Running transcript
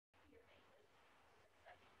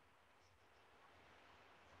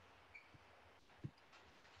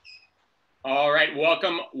All right,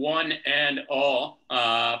 welcome one and all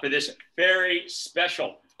for this very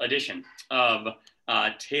special edition of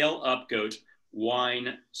Tail Up Goat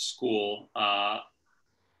Wine School.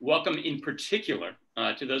 Welcome in particular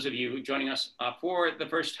to those of you joining us for the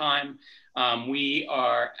first time. We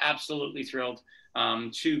are absolutely thrilled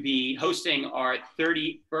to be hosting our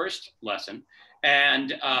 31st lesson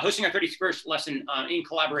and hosting our 31st lesson in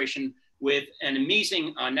collaboration with an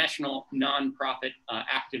amazing national nonprofit,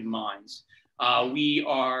 Active Minds. We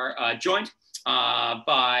are joined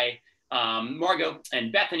by Margot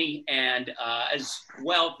and Bethany, and as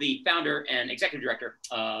well the founder and executive director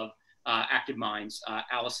of Active Minds,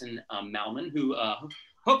 Alison Malmon, who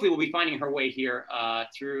hopefully will be finding her way here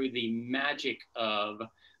through the magic of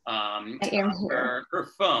her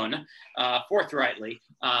phone, forthrightly,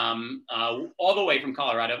 all the way from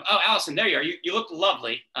Colorado. Oh, Alison, there you are. You look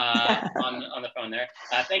lovely on the phone there.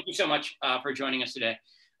 Thank you so much for joining us today.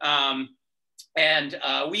 And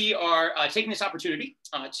we are taking this opportunity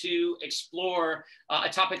to explore a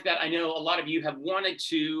topic that I know a lot of you have wanted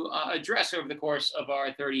to address over the course of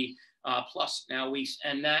our 30 plus now weeks,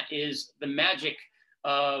 and that is the magic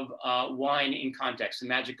of wine in context, the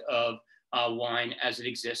magic of wine as it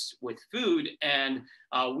exists with food. And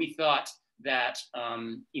we thought that,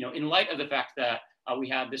 in light of the fact that we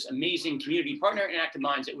have this amazing community partner in Active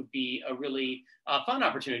Minds, it would be a really fun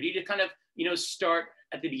opportunity to kind of, start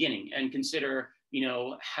at the beginning and consider,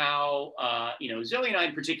 how, Zoe and I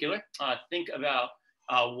in particular think about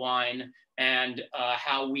wine and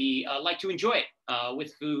how we like to enjoy it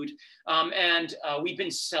with food. And we've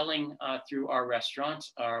been selling through our restaurant,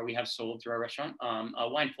 or we have sold through our restaurant, a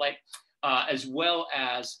wine flight, as well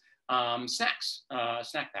as snacks,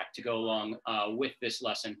 snack pack to go along with this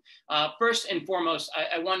lesson. First and foremost,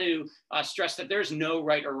 I want to stress that there's no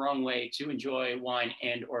right or wrong way to enjoy wine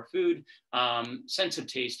and or food. Sense of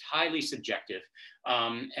taste, highly subjective.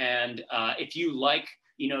 And if you like,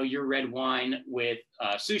 your red wine with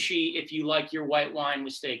sushi, if you like your white wine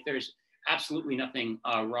with steak, there's absolutely nothing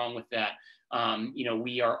wrong with that.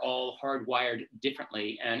 We are all hardwired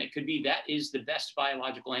differently, and it could be that is the best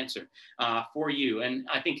biological answer for you. And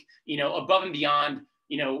I think, above and beyond,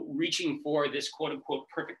 reaching for this quote unquote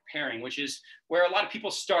perfect pairing, which is where a lot of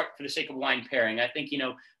people start for the sake of wine pairing. I think,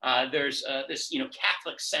 there's this,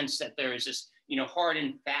 Catholic sense that there is this, hard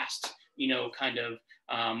and fast, kind of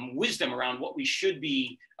wisdom around what we should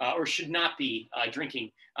be or should not be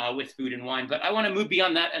drinking with food and wine. But I want to move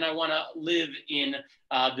beyond that, and I want to live in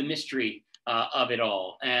the mystery of it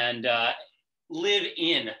all, and live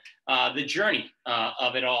in the journey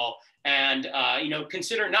of it all, and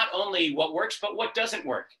consider not only what works but what doesn't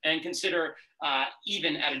work, and consider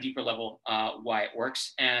even at a deeper level why it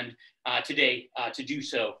works. And today to do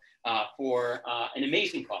so for an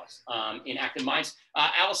amazing cause in Active Minds.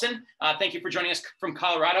 Alison, thank you for joining us from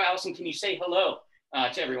Colorado. Alison, can you say hello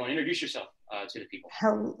to everyone? Introduce yourself to the people.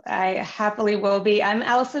 I happily will be. I'm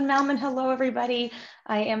Alison Malmon. Hello, everybody.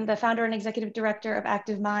 I am the founder and executive director of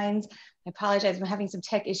Active Minds. I apologize, I'm having some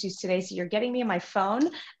tech issues today, so you're getting me on my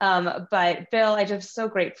phone. But Bill, I'm just so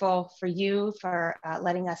grateful for you for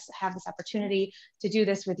letting us have this opportunity to do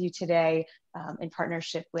this with you today in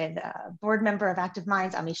partnership with a board member of Active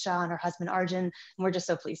Minds, Amisha, and her husband, Arjun. And we're just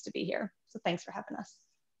so pleased to be here. So thanks for having us.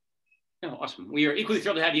 Oh, awesome. We are equally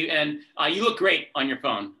thrilled to have you, and you look great on your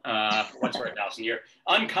phone. For what's worth, Alison, you're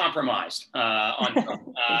uncompromised on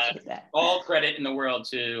phone. All credit in the world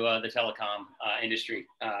to the telecom industry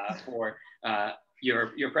for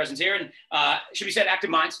your presence here. And should be said,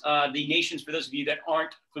 Active Minds, the nation's, for those of you that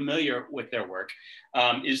aren't familiar with their work,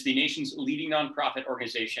 is the nation's leading nonprofit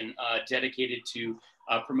organization dedicated to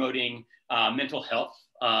promoting mental health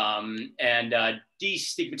and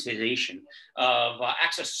destigmatization of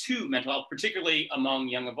access to mental health, particularly among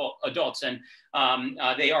young adults. And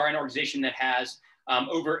they are an organization that has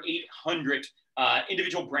over 800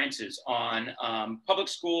 individual branches on public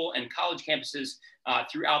school and college campuses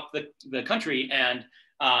throughout the country. And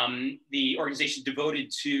the organization is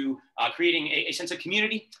devoted to creating a sense of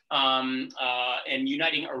community and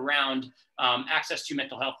uniting around access to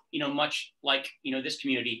mental health, much like, this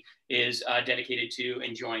community is dedicated to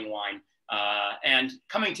enjoying wine and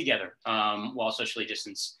coming together while socially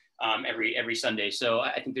distanced every Sunday. So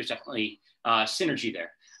I think there's definitely synergy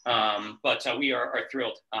there. But we are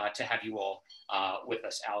thrilled to have you all with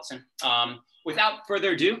us, Alison. Without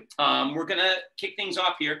further ado, we're gonna kick things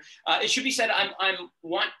off here. It should be said, I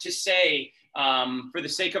want to say, for the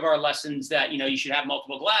sake of our lessons, that you should have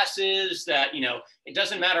multiple glasses, that it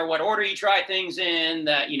doesn't matter what order you try things in,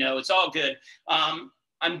 that it's all good.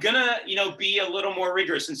 I'm gonna be a little more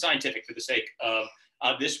rigorous and scientific for the sake of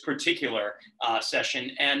this particular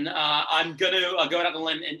session. And I'm going to go out on the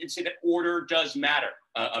limb and say that order does matter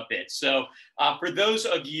a bit. So for those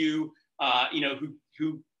of you,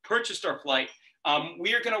 who purchased our flight,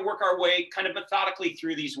 we are going to work our way kind of methodically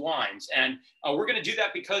through these wines. And we're going to do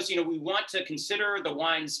that because, we want to consider the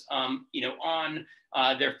wines, on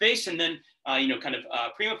their face, and then, kind of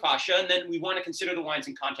prima facie, and then we want to consider the wines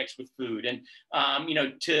in context with food. And,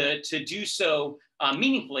 to do so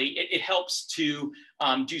meaningfully, it helps to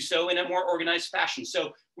do so in a more organized fashion.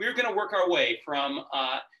 So we're going to work our way from,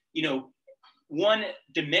 one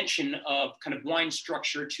dimension of kind of wine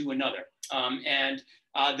structure to another. The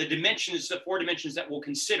 4 dimensions that we'll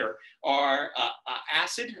consider are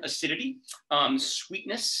acid, acidity,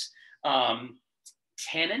 sweetness,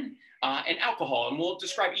 tannin, and alcohol. And we'll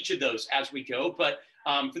describe each of those as we go. But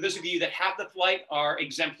for those of you that have the flight, our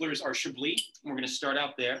exemplars are Chablis. We're going to start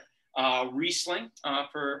out there. Riesling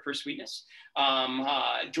for sweetness,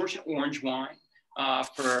 Georgian orange wine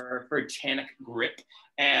for tannic grip,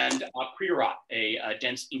 and Priorat, a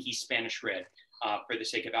dense, inky Spanish red for the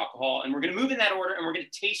sake of alcohol. And we're going to move in that order, and we're going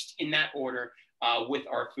to taste in that order with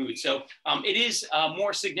our food. So it is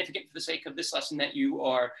more significant for the sake of this lesson that you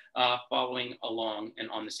are following along and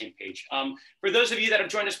on the same page. For those of you that have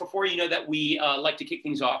joined us before, you know that we like to kick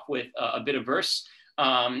things off with a bit of verse.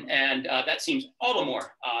 And that seems all the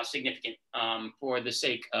more significant for the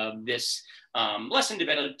sake of this lesson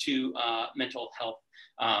devoted to mental health,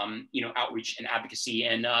 outreach and advocacy.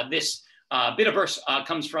 And this bit of verse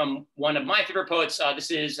comes from one of my favorite poets. This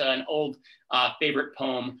is an old favorite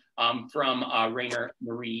poem from Rainer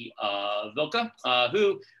Marie Rilke,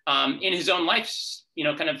 who in his own life,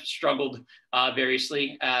 kind of struggled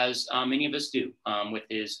variously, as many of us do, with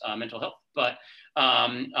his mental health, but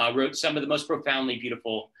wrote some of the most profoundly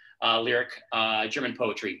beautiful lyric German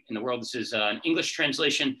poetry in the world. This is an English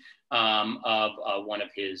translation of one of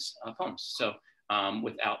his poems. So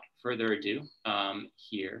without further ado,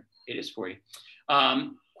 here it is for you.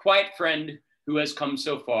 Quiet friend who has come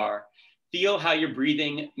so far, feel how your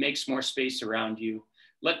breathing makes more space around you.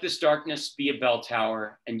 Let this darkness be a bell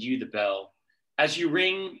tower and you the bell. As you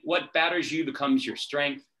ring, what batters you becomes your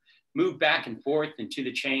strength. Move back and forth into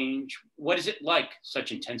the change. What is it like,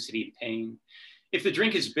 such intensity of pain? If the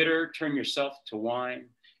drink is bitter, turn yourself to wine.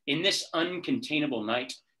 In this uncontainable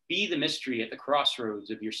night, be the mystery at the crossroads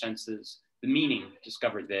of your senses, the meaning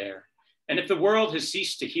discovered there. And if the world has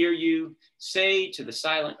ceased to hear you, say to the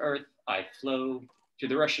silent earth, I flow. To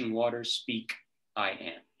the rushing waters, speak,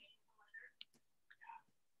 I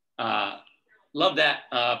am. Love that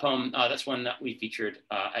poem. That's one that we featured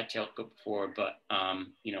at Tailcoat before, but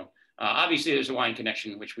obviously there's a wine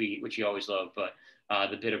connection, which you always love, but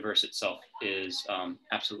the bit of verse itself is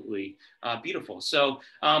absolutely beautiful. So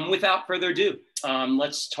without further ado,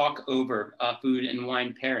 let's talk over food and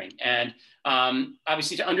wine pairing. And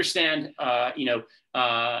obviously to understand,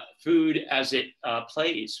 food as it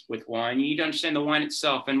plays with wine, you need to understand the wine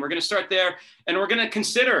itself. And we're going to start there, and we're going to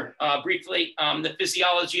consider briefly the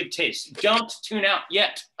physiology of taste. Don't tune out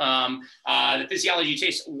yet. The physiology of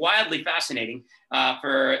taste, wildly fascinating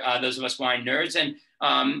for those of us wine nerds. And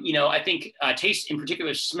I think taste, in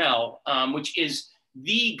particular smell, which is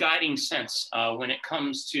the guiding sense when it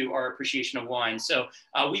comes to our appreciation of wine. So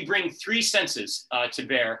we bring 3 senses to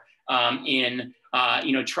bear in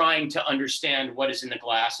trying to understand what is in the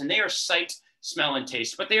glass, and they are sight, smell, and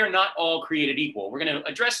taste, but they are not all created equal. We're going to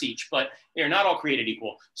address each, but they are not all created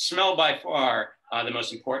equal. Smell by far the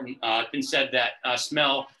most important. It's been said that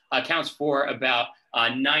smell accounts for about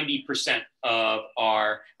 90% of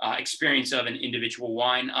our experience of an individual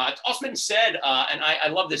wine. It's also been said, and I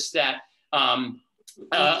love this stat,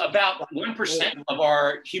 about 1% of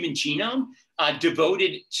our human genome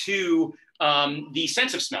devoted to the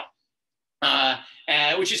sense of smell,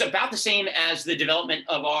 which is about the same as the development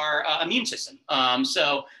of our immune system.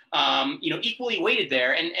 Equally weighted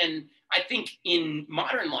there. And I think in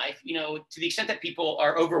modern life, to the extent that people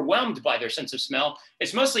are overwhelmed by their sense of smell,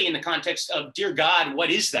 it's mostly in the context of, dear God,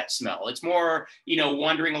 what is that smell? It's more,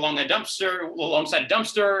 wandering alongside a dumpster, or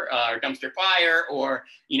dumpster fire, or,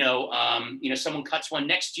 someone cuts one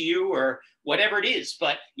next to you, or whatever it is.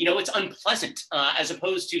 But, it's unpleasant as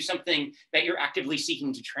opposed to something that you're actively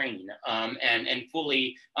seeking to train and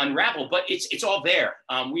fully unravel. But it's all there.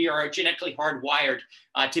 We are genetically hardwired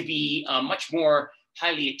to be much more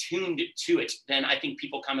highly attuned to it than I think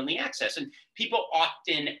people commonly access. And people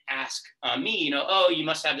often ask me, you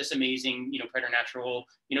must have this amazing, preternatural,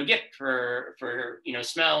 gift for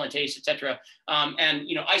smell and taste, etc.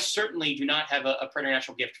 I certainly do not have a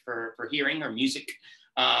preternatural gift for hearing or music.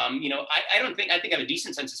 I think I have a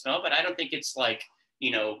decent sense of smell, but I don't think it's like,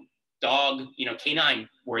 dog, canine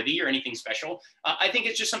worthy or anything special. I think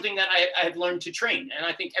it's just something that I've learned to train, and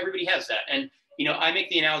I think everybody has that. And I make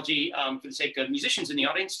the analogy for the sake of musicians in the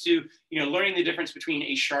audience to learning the difference between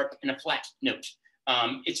a sharp and a flat note.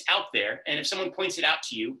 It's out there, and if someone points it out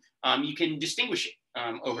to you, you can distinguish it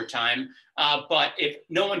over time. But if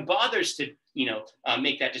no one bothers to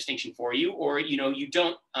make that distinction for you, or you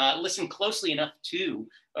don't listen closely enough to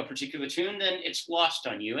a particular tune, then it's lost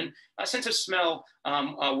on you. And a sense of smell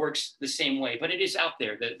works the same way, but it is out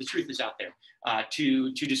there. The truth is out there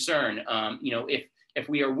to discern. If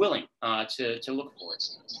we are willing to look for it.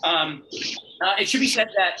 It should be said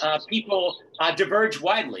that people diverge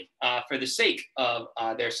widely for the sake of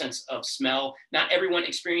their sense of smell. Not everyone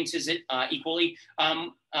experiences it equally.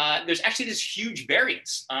 There's actually this huge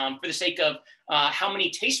variance for the sake of how many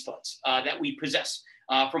taste buds that we possess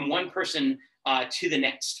from one person to the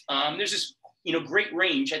next. There's this great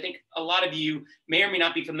range. I think a lot of you may or may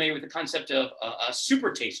not be familiar with the concept of a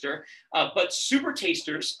super taster, but super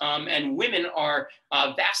tasters and women are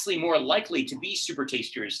vastly more likely to be super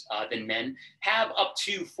tasters than men, have up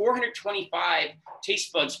to 425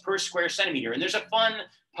 taste buds per square centimeter. And there's a fun,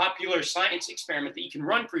 popular science experiment that you can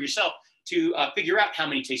run for yourself to figure out how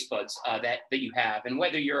many taste buds that you have and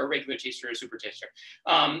whether you're a regular taster or a super taster.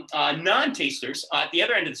 Non-tasters at the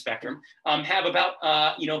other end of the spectrum have about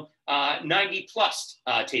 90 plus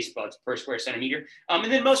taste buds per square centimeter.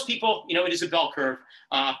 And then most people, it is a bell curve,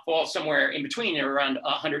 fall somewhere in between around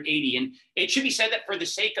 180. And it should be said that for the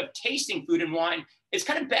sake of tasting food and wine, it's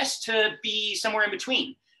kind of best to be somewhere in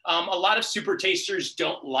between. A lot of super tasters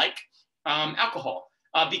don't like alcohol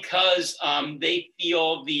because they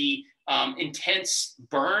feel the intense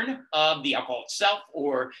burn of the alcohol itself,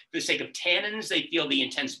 or for the sake of tannins, they feel the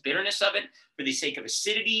intense bitterness of it. For the sake of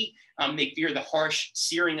acidity, they fear the harsh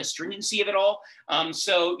searing astringency of it all.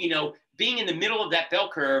 So, being in the middle of that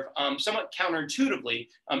bell curve, somewhat counterintuitively,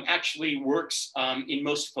 actually works in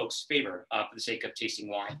most folks' favor for the sake of tasting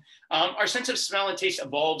wine. Our sense of smell and taste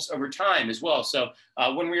evolves over time as well. So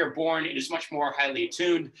when we are born, it is much more highly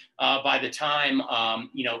attuned. By the time,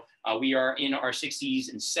 we are in our 60s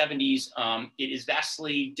and 70s, it is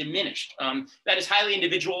vastly diminished. That is highly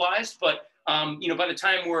individualized, but by the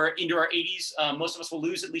time we're into our 80s, most of us will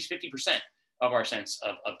lose at least 50% of our sense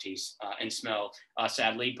of taste and smell,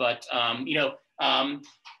 sadly. But,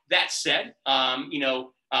 that said,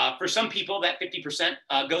 for some people, that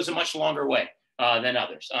 50% goes a much longer way than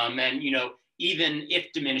others. And, even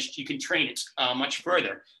if diminished, you can train it much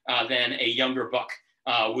further than a younger buck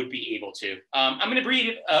would be able to. I'm going to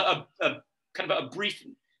read a kind of a brief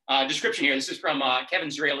description here. This is from Kevin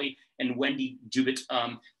Zraly and Wendy Dubit,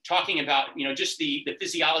 talking about, just the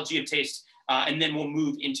physiology of taste. And then we'll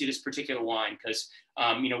move into this particular wine because,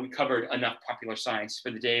 we covered enough popular science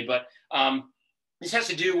for the day. But this has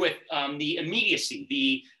to do with the immediacy,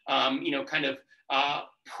 the, kind of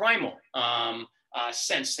primal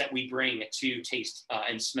sense that we bring to taste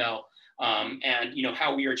and smell, and,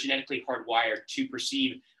 how we are genetically hardwired to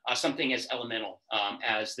perceive something as elemental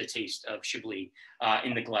as the taste of Chablis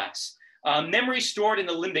in the glass. Memory stored in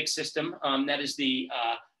the limbic system, that is the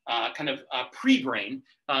kind of pre-brain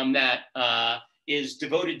that is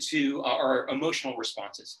devoted to our emotional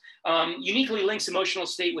responses. Uniquely links emotional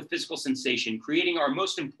state with physical sensation, creating our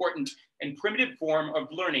most important and primitive form of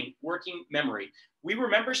learning, working memory. We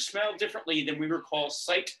remember smell differently than we recall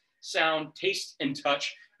sight, sound, taste, and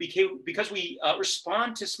touch because we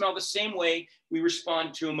respond to smell the same way we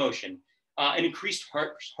respond to emotion. An increased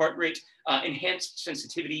heart rate, enhanced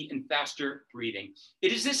sensitivity, and faster breathing.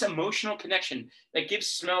 It is this emotional connection that gives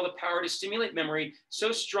smell the power to stimulate memory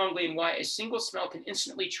so strongly, and why a single smell can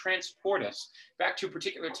instantly transport us back to a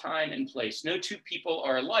particular time and place. No two people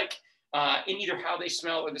are alike in either how they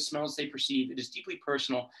smell or the smells they perceive. It is deeply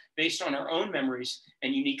personal, based on our own memories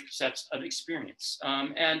and unique sets of experience.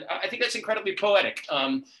 And I think that's incredibly poetic.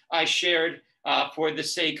 I shared for the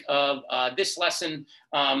sake of this lesson,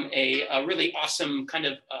 a really awesome kind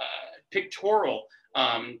of pictorial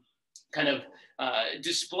kind of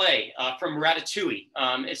display from Ratatouille.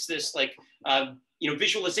 It's this like,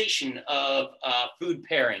 visualization of food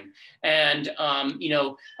pairing. And,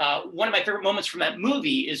 one of my favorite moments from that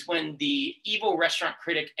movie is when the evil restaurant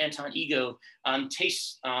critic Anton Ego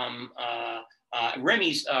tastes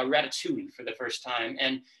Remy's Ratatouille for the first time.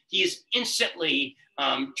 And he is instantly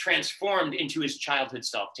transformed into his childhood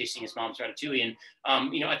self, tasting his mom's Ratatouille. And,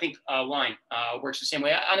 I think wine works the same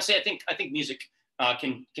way. Honestly, I think music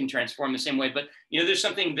can transform the same way, but, there's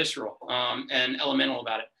something visceral and elemental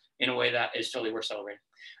about it in a way that is totally worth celebrating.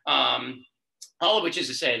 All of which is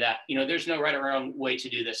to say that, there's no right or wrong way to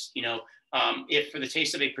do this. if for the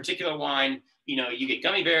taste of a particular wine, you get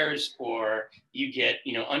gummy bears, or you get,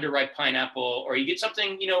 underripe pineapple, or you get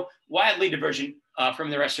something, wildly divergent from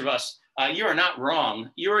the rest of us, you are not wrong.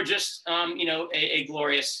 You are just, a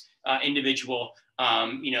glorious individual,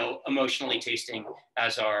 emotionally tasting,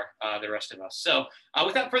 as are the rest of us. So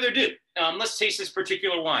without further ado, let's taste this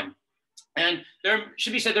particular wine. And there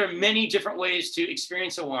should be said, there are many different ways to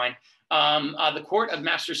experience a wine. The Court of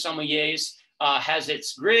Master Sommeliers has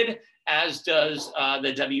its grid, as does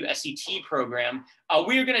the WSET program.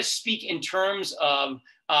 We are going to speak in terms of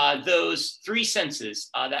those three senses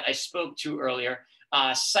that I spoke to earlier: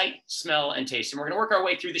 sight, smell, and taste. And we're going to work our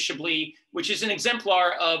way through the Chablis, which is an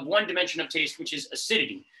exemplar of one dimension of taste, which is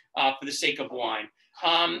acidity, for the sake of wine.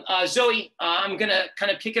 Zoe, I'm going to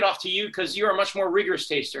kind of kick it off to you, because you're a much more rigorous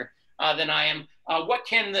taster than I am. What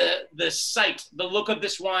can the sight, the look of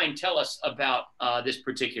this wine, tell us about this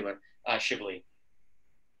particular Chablis?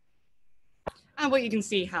 Well, you can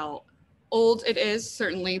see how old it is,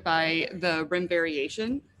 certainly by the rim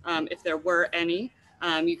variation, if there were any.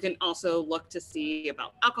 You can also look to see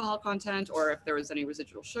about alcohol content, or if there was any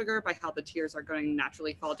residual sugar, by how the tears are going to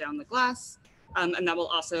naturally fall down the glass. And that will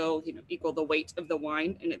also, equal the weight of the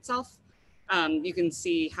wine in itself. You can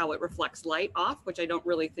see how it reflects light off, which I don't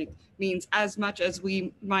really think means as much as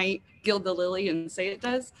we might gild the lily and say it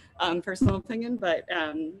does, personal opinion, but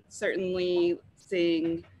certainly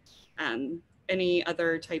seeing any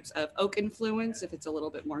other types of oak influence, if it's a little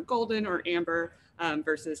bit more golden or amber,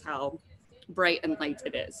 versus how bright and light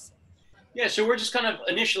it is. Yeah, so we're just kind of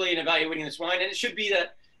initially evaluating this wine, and it should be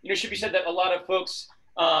that, it should be said that a lot of folks,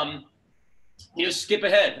 skip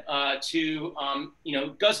ahead to,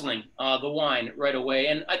 guzzling the wine right away.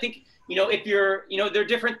 And I think, if you're, there are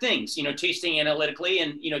different things, tasting analytically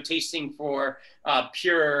and, tasting for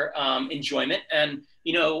pure enjoyment. And,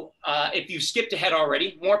 if you skipped ahead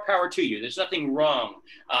already, more power to you. There's nothing wrong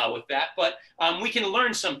with that. But we can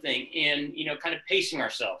learn something in, kind of pacing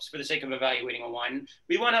ourselves for the sake of evaluating a wine.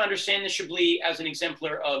 We want to understand the Chablis as an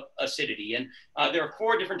exemplar of acidity. And there are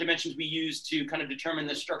 4 different dimensions we use to kind of determine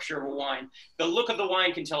the structure of a wine. The look of the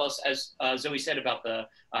wine can tell us, as Zoe said, about the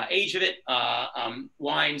age of it.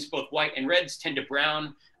 Wines, both white and reds, tend to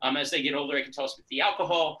brown. As they get older, it can tell us about the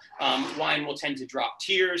alcohol. Wine will tend to drop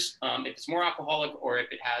tears if it's more alcoholic, or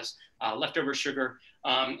if it has leftover sugar.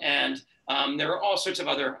 And there are all sorts of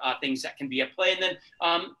other things that can be at play. And then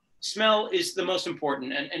smell is the most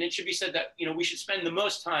important. And it should be said that, we should spend the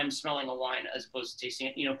most time smelling a wine as opposed to tasting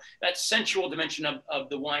it. That sensual dimension of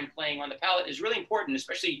the wine playing on the palate is really important,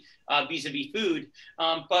 especially vis-a-vis food.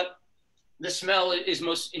 But the smell is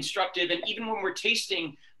most instructive. And even when we're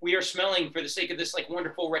tasting, we are smelling for the sake of this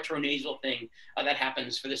wonderful retronasal thing that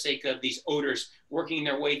happens for the sake of these odors working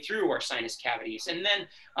their way through our sinus cavities. And then,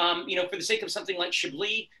 for the sake of something like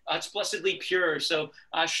Chablis, it's blessedly pure. So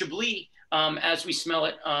Chablis, as we smell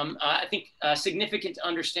it, I think significant to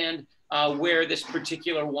understand where this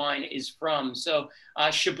particular wine is from. So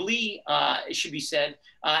Chablis, it should be said,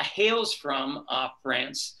 hails from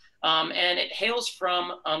France. And it hails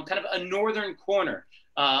from kind of a northern corner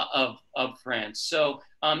of France. So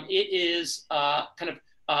it is kind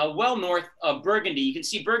of well north of Burgundy. You can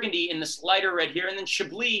see Burgundy in this lighter red here, and then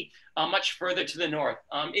Chablis much further to the north.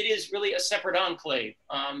 It is really a separate enclave,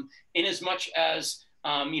 in as much as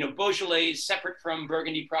Beaujolais is separate from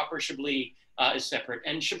Burgundy proper. Chablis is separate,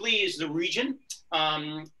 and Chablis is the region,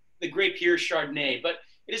 the grape here Chardonnay, but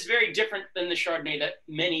it is very different than the Chardonnay that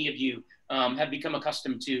many of you have become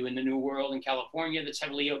accustomed to in the New World in California that's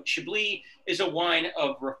heavily oaked. Chablis is a wine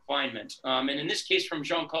of refinement. And in this case from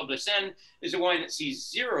Jean Caldecen, is a wine that sees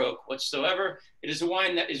zero oak whatsoever. It is a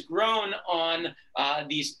wine that is grown on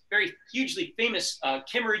these very hugely famous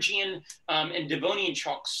Kimmeridgian and Devonian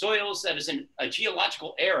chalk soils. That is in a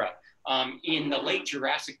geological era in the late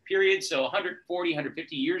Jurassic period, so 140,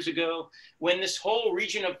 150 years ago, when this whole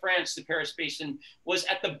region of France, the Paris Basin, was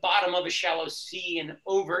at the bottom of a shallow sea, and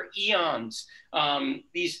over eons,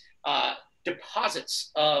 these deposits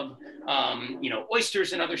of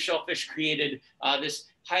oysters and other shellfish created this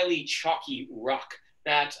highly chalky rock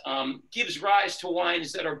that gives rise to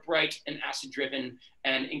wines that are bright and acid-driven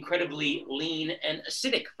and incredibly lean and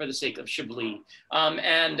acidic for the sake of Chablis.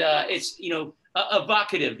 It's,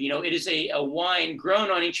 evocative. It is a wine grown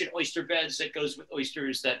on ancient oyster beds that goes with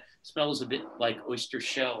oysters that smells a bit like oyster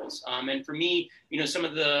shells. And for me, some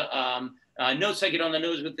of the notes I get on the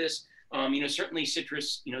nose with this, certainly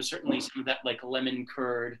citrus, certainly some of that like lemon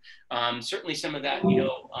curd, certainly some of that,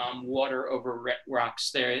 water over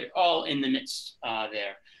rocks there, all in the midst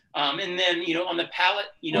there. And then, on the palate,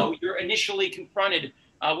 you're initially confronted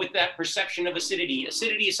with that perception of acidity.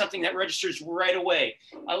 Acidity is something that registers right away.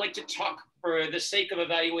 I like to talk, for the sake of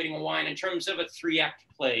evaluating a wine, in terms of a 3-act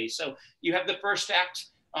play. So you have the first act,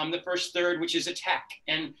 the first third, which is attack.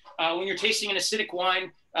 And when you're tasting an acidic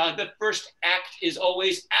wine, the first act is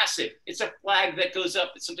always acid. It's a flag that goes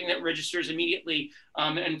up. It's something that registers immediately.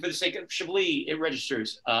 And for the sake of Chablis, it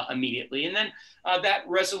registers immediately. And then that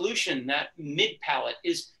resolution, that mid-palate,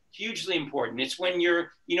 is hugely important. It's when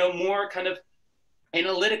you're, more kind of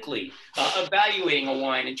analytically evaluating a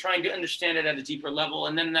wine and trying to understand it at a deeper level.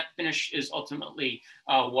 And then that finish is ultimately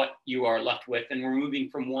what you are left with. And we're moving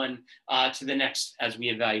from one to the next as we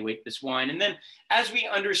evaluate this wine. And then as we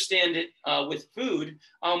understand it with food,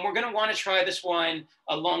 we're going to want to try this wine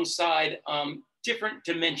alongside different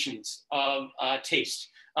dimensions of taste.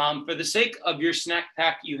 For the sake of your snack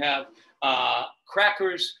pack, you have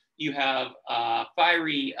crackers, you have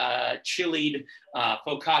fiery chilied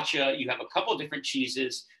focaccia, you have a couple different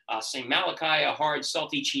cheeses, St. Malachi, a hard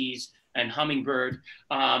salty cheese, and hummingbird,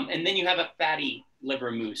 and then you have a fatty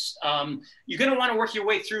liver mousse. You're gonna wanna work your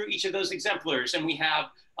way through each of those exemplars, and we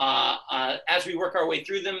have, as we work our way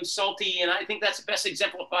through them, salty, and I think that's best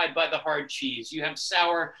exemplified by the hard cheese. You have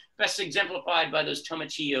sour, best exemplified by those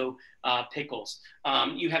tomatillo pickles.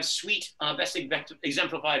 You have sweet, best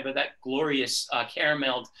exemplified by that glorious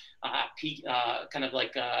carameled, kind of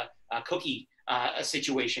like a cookie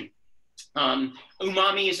situation.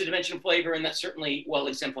 Umami is a dimension of flavor, and that's certainly well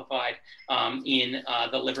exemplified in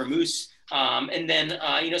the liver mousse. And then,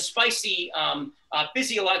 spicy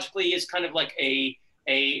physiologically is kind of like a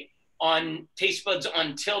on taste buds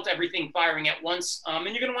on tilt, everything firing at once. And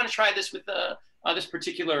you're going to want to try this with this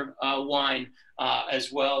particular wine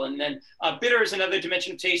as well. And then bitter is another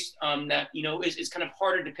dimension of taste that, is kind of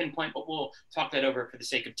harder to pinpoint, but we'll talk that over for the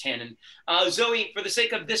sake of tannin. Zoe, for the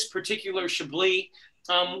sake of this particular Chablis,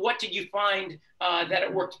 what did you find that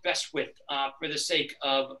it worked best with for the sake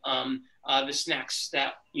of the snacks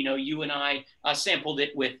that, you and I sampled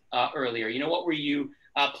it with earlier? What were you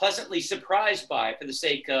pleasantly surprised by for the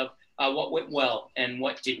sake of what went well and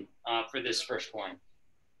what didn't for this first wine?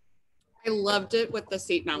 I loved it with the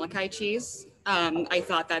St. Malachi cheese. I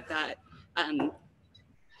thought that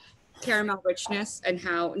caramel richness and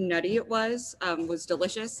how nutty it was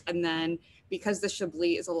delicious. And then because the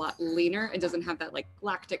Chablis is a lot leaner, it doesn't have that like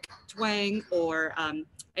lactic twang or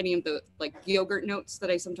any of the like yogurt notes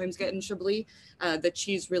that I sometimes get in Chablis. The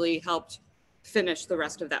cheese really helped finish the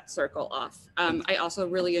rest of that circle off. I also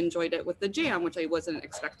really enjoyed it with the jam, which I wasn't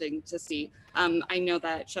expecting to see. I know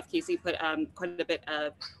that Chef Casey put quite a bit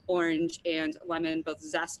of orange and lemon, both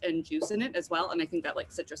zest and juice in it as well. And I think that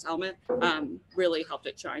like citrus element really helped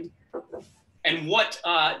it shine. And what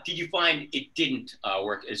did you find it didn't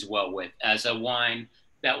work as well with as a wine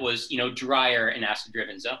that was, drier and acid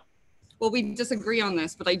driven? So, well, we disagree on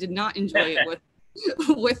this, but I did not enjoy it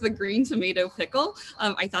with the green tomato pickle.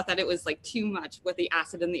 I thought that it was like too much with the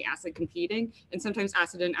acid and the acid competing. And sometimes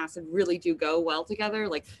acid and acid really do go well together,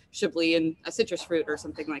 like Chablis and a citrus fruit or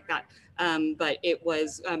something like that. But it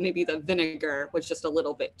was maybe the vinegar was just a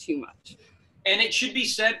little bit too much. And it should be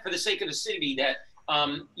said for the sake of acidity that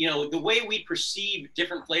the way we perceive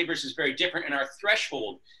different flavors is very different, and our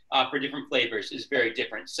threshold for different flavors is very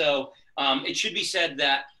different. So it should be said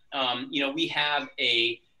that we have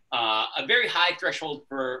a very high threshold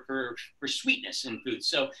for sweetness in food.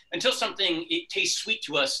 So until something it tastes sweet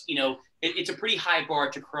to us, it's a pretty high bar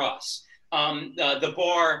to cross. The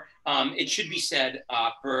bar, it should be said,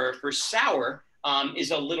 for sour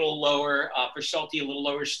is a little lower, for salty a little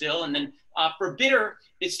lower still, and then for bitter,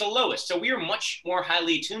 it's the lowest. So we are much more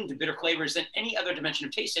highly attuned to bitter flavors than any other dimension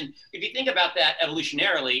of taste. And if you think about that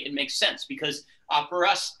evolutionarily, it makes sense because for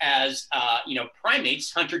us as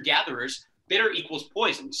primates, hunter-gatherers, bitter equals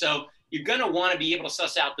poison. So you're going to want to be able to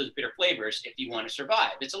suss out those bitter flavors if you want to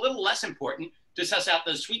survive. It's a little less important to suss out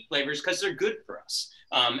those sweet flavors because they're good for us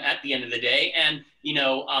at the end of the day. And,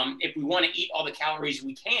 if we want to eat all the calories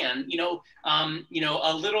we can,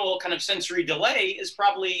 a little kind of sensory delay is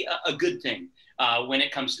probably a good thing when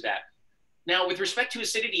it comes to that. Now, with respect to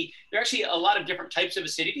acidity, there are actually a lot of different types of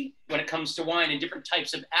acidity when it comes to wine and different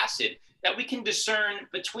types of acid that we can discern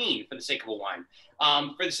between for the sake of a wine.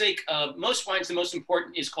 For the sake of most wines, the most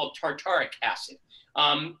important is called tartaric acid.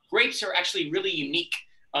 Grapes are actually really unique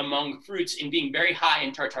among fruits in being very high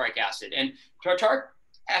in tartaric acid. And tartaric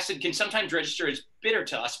acid can sometimes register as bitter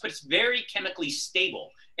to us, but it's very chemically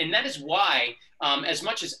stable. And that is why, as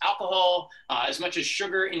much as alcohol, as much as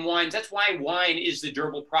sugar in wines, that's why wine is the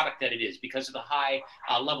durable product that it is, because of the high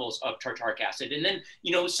levels of tartaric acid. And then,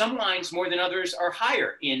 some wines more than others are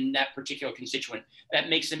higher in that particular constituent that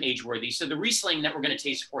makes them age-worthy. So the Riesling that we're going to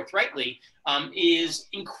taste forthrightly is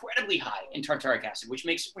incredibly high in tartaric acid, which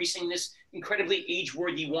makes Riesling this incredibly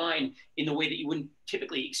age-worthy wine in the way that you wouldn't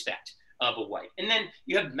typically expect of a white. And then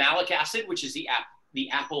you have malic acid, which is the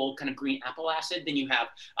apple, kind of green apple acid. Then you have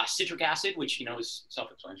citric acid, which, is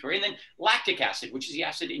self-explanatory. And then lactic acid, which is the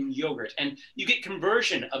acid in yogurt. And you get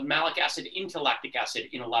conversion of malic acid into lactic acid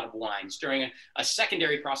in a lot of wines during a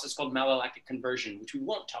secondary process called malolactic conversion, which we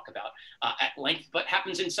won't talk about at length, but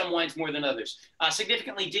happens in some wines more than others.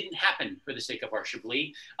 Significantly didn't happen for the sake of our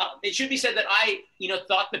Chablis. It should be said that I,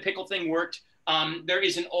 thought the pickle thing worked. There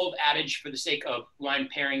is an old adage for the sake of wine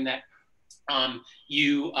pairing that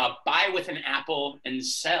you buy with an apple and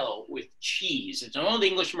sell with cheese. It's an old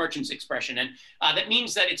English merchant's expression. And that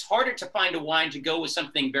means that it's harder to find a wine to go with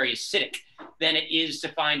something very acidic than it is to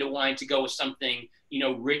find a wine to go with something,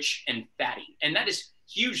 rich and fatty. And that is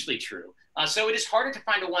hugely true. So it is harder to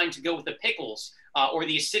find a wine to go with the pickles or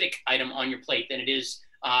the acidic item on your plate than it is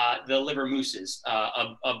the liver mousses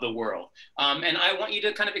of the world. And I want you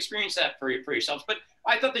to kind of experience that for yourselves. But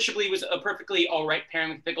I thought the Chablis was a perfectly all right pairing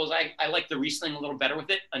with pickles. I like the Riesling a little better with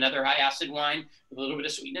it, another high acid wine with a little bit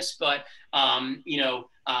of sweetness. But,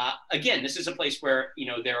 again, this is a place where,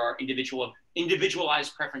 there are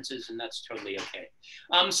individualized preferences, and that's totally okay.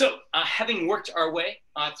 So having worked our way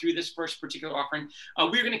through this first particular offering,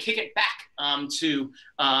 we're going to kick it back to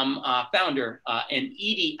founder and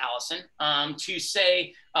Edie Alison to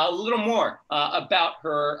say a little more about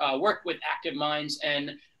her work with Active Minds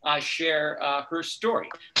and share her story.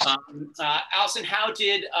 Alison, how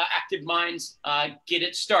did Active Minds get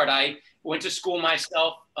its start? I went to school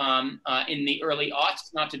myself in the early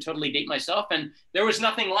aughts, not to totally date myself, and there was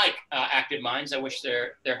nothing like Active Minds. I wish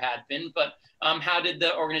there had been, but how did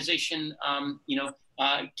the organization,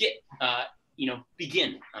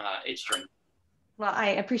 begin its journey? Well, I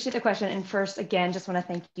appreciate the question. And first, again, just want to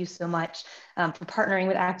thank you so much for partnering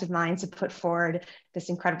with Active Minds to put forward this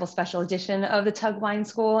incredible special edition of the Tug Wine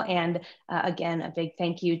School. And again, a big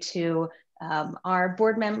thank you to our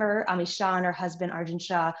board member, Ami Shah, and her husband, Arjun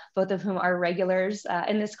Shah, both of whom are regulars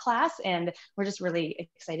in this class. And we're just really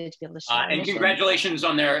excited to be able to share. And congratulations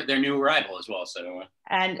on their new arrival as well. So.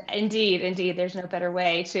 And indeed, there's no better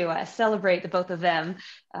way to celebrate the both of them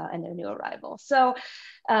and their new arrival. So,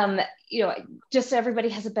 just so everybody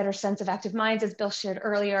has a better sense of Active Minds, as Bill shared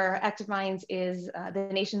earlier, Active Minds is the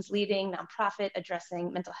nation's leading nonprofit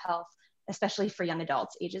addressing mental health, especially for young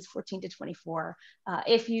adults, ages 14 to 24.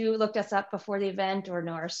 If you looked us up before the event or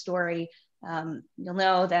know our story, you'll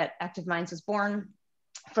know that Active Minds was born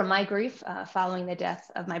from my grief following the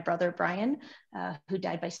death of my brother, Brian, who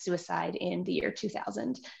died by suicide in the year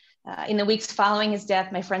 2000. In the weeks following his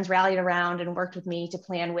death, my friends rallied around and worked with me to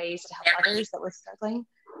plan ways to help others that were struggling,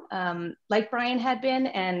 like Brian had been,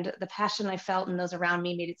 and the passion I felt and those around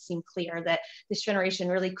me made it seem clear that this generation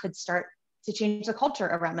really could start to change the culture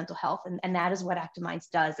around mental health. And that is what Active Minds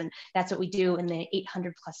does. And that's what we do in the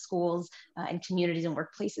 800 plus schools and communities and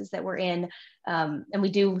workplaces that we're in. And we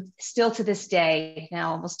do still to this day,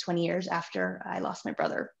 now almost 20 years after I lost my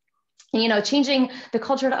brother. And, changing the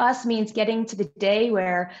culture to us means getting to the day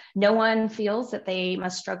where no one feels that they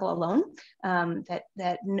must struggle alone,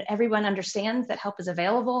 that everyone understands that help is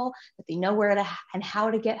available, that they know where to and how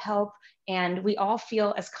to get help. And we all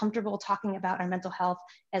feel as comfortable talking about our mental health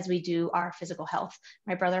as we do our physical health.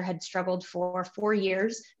 My brother had struggled for 4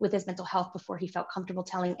 years with his mental health before he felt comfortable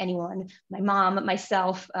telling anyone, my mom,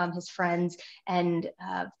 myself, his friends. And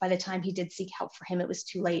by the time he did seek help for him, it was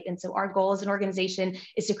too late. And so our goal as an organization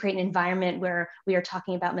is to create an environment where we are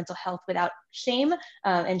talking about mental health without shame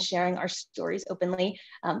and sharing our stories openly.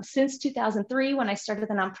 Since 2003, when I started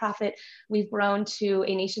the nonprofit, we've grown to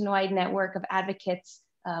a nationwide network of advocates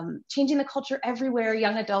changing the culture everywhere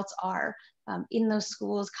young adults are, in those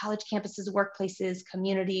schools, college campuses, workplaces,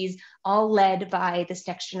 communities, all led by this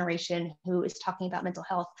next generation who is talking about mental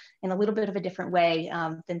health in a little bit of a different way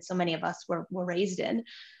than so many of us were raised in.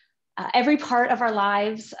 Every part of our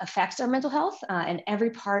lives affects our mental health, and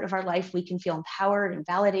every part of our life we can feel empowered and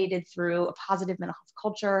validated through a positive mental health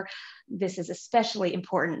culture. This is especially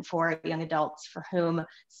important for young adults for whom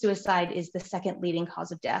suicide is the second leading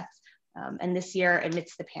cause of death. And this year,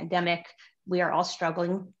 amidst the pandemic, we are all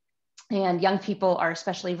struggling, and young people are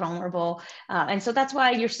especially vulnerable. And so that's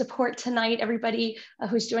why your support tonight, everybody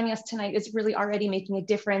who's joining us tonight, is really already making a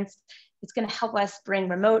difference. It's going to help us bring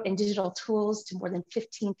remote and digital tools to more than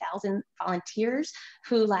 15,000 volunteers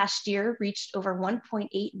who last year reached over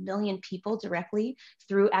 1.8 million people directly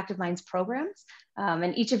through Active Minds programs.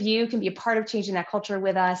 And each of you can be a part of changing that culture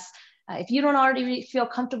with us. If you don't already feel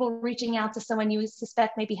comfortable reaching out to someone you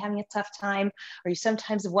suspect may be having a tough time, or you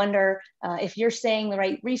sometimes wonder if you're saying the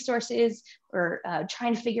right resources or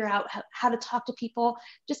trying to figure out how to talk to people,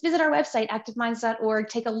 just visit our website, activeminds.org,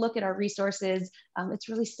 take a look at our resources. It's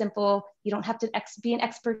really simple. You don't have to be an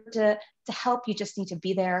expert to help, you just need to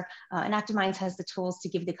be there. And Active Minds has the tools to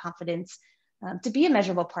give you the confidence to be a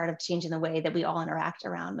measurable part of changing the way that we all interact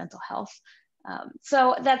around mental health.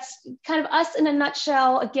 So that's kind of us in a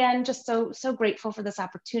nutshell. Again, just so grateful for this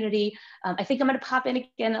opportunity. I think I'm going to pop in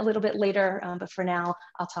again a little bit later, but for now,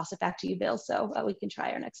 I'll toss it back to you, Bill, so we can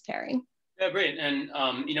try our next pairing. Yeah, great. And,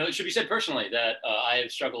 it should be said personally that I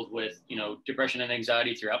have struggled with, depression and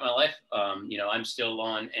anxiety throughout my life. I'm still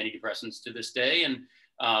on antidepressants to this day. And,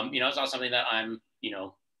 it's not something that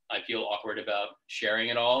I feel awkward about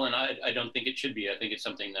sharing at all. And I don't think it should be. I think it's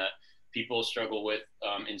something that people struggle with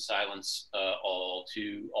in silence all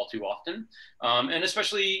too often. And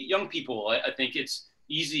especially young people. I think it's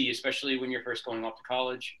easy, especially when you're first going off to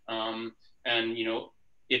college. And,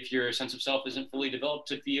 if your sense of self isn't fully developed,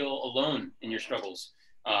 to feel alone in your struggles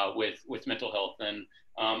with mental health. And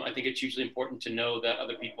I think it's hugely important to know that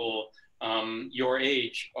other people your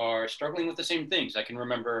age are struggling with the same things. I can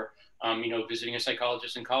remember, visiting a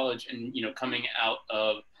psychologist in college and, coming out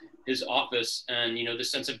of his office and, the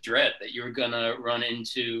sense of dread that you were gonna run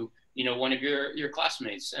into, one of your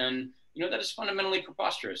classmates. And, that is fundamentally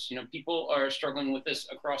preposterous. People are struggling with this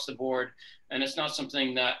across the board, and it's not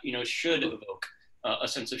something that, should evoke a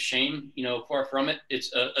sense of shame. Far from it.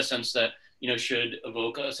 It's a sense that, should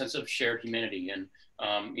evoke a sense of shared humanity. And,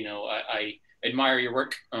 I admire your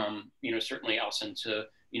work, certainly, Alison, to,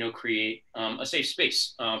 create a safe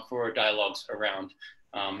space for dialogues around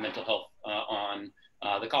mental health on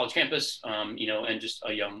the college campus, and just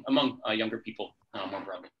among younger people more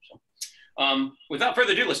broadly. So without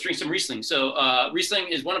further ado, let's drink some Riesling. So Riesling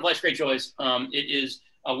is one of life's great joys. It is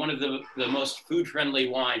one of the most food-friendly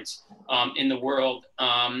wines in the world.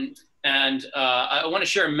 And I want to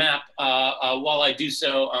share a map. While I do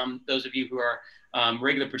so, those of you who are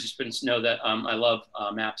regular participants know that I love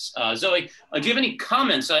maps. Zoe, do you have any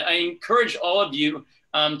comments? I encourage all of you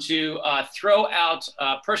to throw out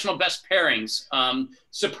personal best pairings,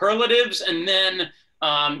 superlatives, and then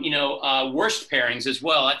worst pairings as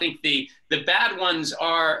well. I think the bad ones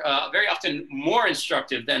are very often more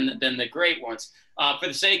instructive than the great ones. For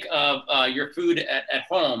the sake of your food at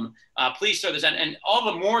home, please throw this out, and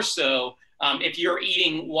all the more so if you're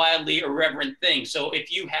eating wildly irreverent things. So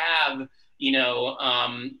if you have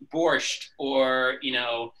borscht or,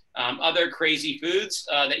 other crazy foods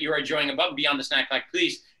that you're enjoying above and beyond the snack pack,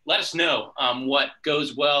 please let us know what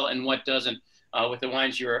goes well and what doesn't with the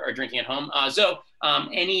wines you are drinking at home. Zoe,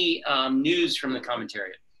 any news from the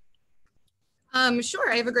commentary?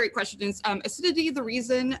 Sure, I have a great question. Is acidity the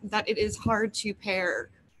reason that it is hard to pair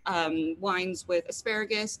wines with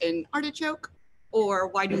asparagus and artichoke? Or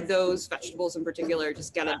why do those vegetables in particular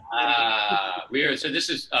just get weird. So this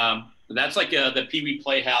is, that's like the Pee Wee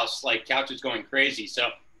Playhouse, like couch is going crazy. So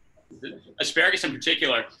asparagus in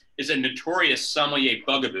particular is a notorious sommelier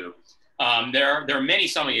bugaboo. There are many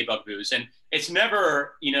sommelier bugaboos, and it's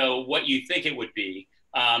never, what you think it would be.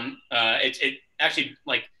 It actually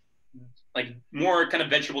like more kind of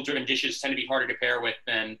vegetable-driven dishes tend to be harder to pair with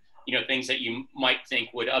than, things that you might think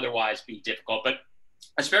would otherwise be difficult. But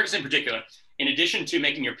asparagus in particular, in addition to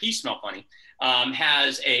making your pee smell funny,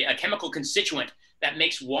 has a chemical constituent that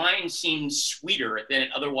makes wine seem sweeter than it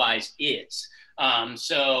otherwise is.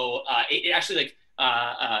 So it actually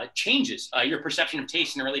changes your perception of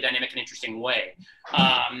taste in a really dynamic and interesting way.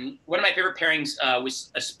 One of my favorite pairings with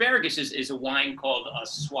asparagus is a wine called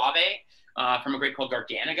Soave from a grape called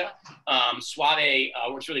Garganega. Soave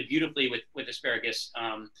works really beautifully with asparagus.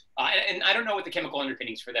 And I don't know what the chemical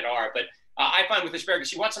underpinnings for that are, but I find with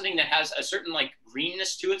asparagus, you want something that has a certain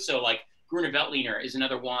greenness to it. So Gruner Veltliner is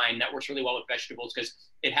another wine that works really well with vegetables because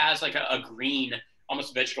it has a green,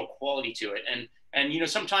 almost vegetal quality to it. And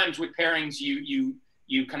sometimes with pairings, you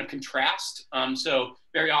kind of contrast. So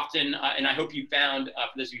very often, and I hope you found,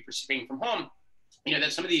 for those of you participating from home,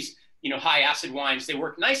 that some of these, high acid wines, they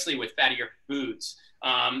work nicely with fattier foods,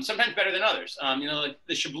 sometimes better than others. Like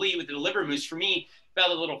the Chablis with the liver mousse, for me,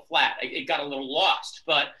 fell a little flat. It got a little lost,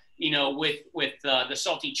 but, with the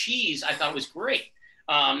salty cheese, I thought was great.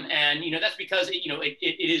 And, that's because,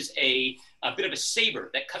 it is a bit of a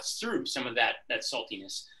savor that cuts through some of that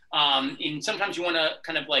saltiness. And sometimes you want to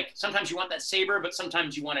kind of like, sometimes you want that savor, but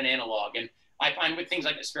sometimes you want an analog. And I find with things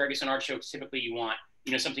like asparagus and artichokes, typically you want,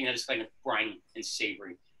 you know, something that is kind of briny and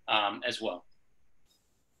savory as well.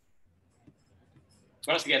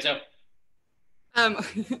 What else do you guys have?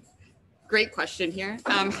 Great question here.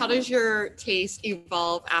 How does your taste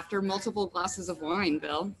evolve after multiple glasses of wine,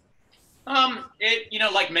 Bill? You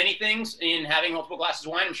know, like many things in having multiple glasses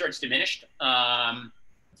of wine, I'm sure it's diminished. I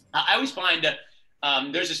always find that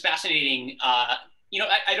there's this fascinating, you know,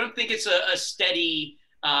 I don't think it's a steady,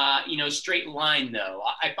 you know, straight line though.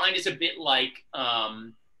 I find it's a bit like,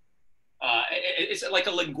 it's like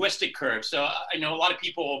a linguistic curve. So I know a lot of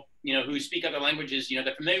people, you know, who speak other languages, you know,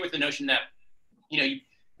 they're familiar with the notion that, you know,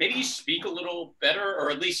 maybe you speak a little better,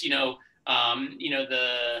 or at least, you know,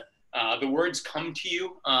 the words come to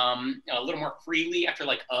you a little more freely after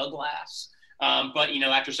like a glass. But, you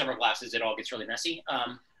know, after several glasses, it all gets really messy.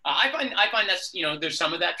 I find that's, you know, there's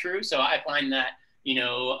some of that true. So I find that, you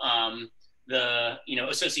know, the, you know,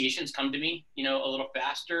 associations come to me, you know, a little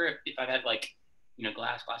faster if I've had like, you know,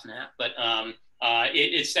 glass and a half, but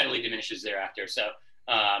it steadily diminishes thereafter. So,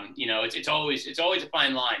 you know, it's always a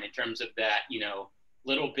fine line in terms of that, you know,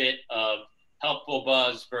 little bit of helpful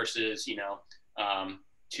buzz versus, you know,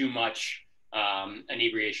 too much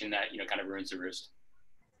inebriation that, you know, kind of ruins the roost.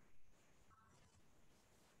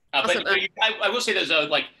 But I will say though,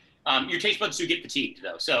 like your taste buds do get fatigued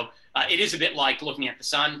though. So it is a bit like looking at the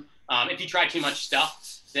sun. If you try too much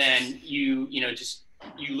stuff, then you know, just,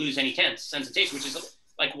 you lose any sense of taste, which is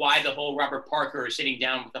like why the whole Robert Parker sitting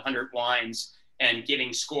down with 100 wines and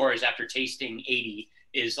giving scores after tasting 80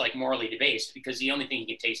 is like morally debased, because the only thing he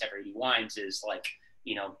can taste after 80 wines is like,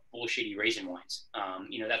 you know, bullshitty raisin wines.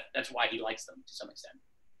 You know, that's why he likes them to some extent.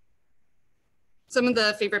 Some of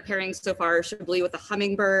the favorite pairings so far are Chablis with the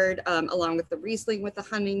hummingbird, along with the Riesling with the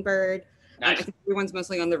hummingbird. Nice. I think everyone's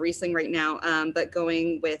mostly on the Riesling right now, but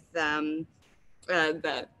going with the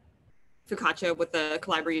focaccia with the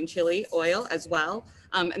Calabrian chili oil as well.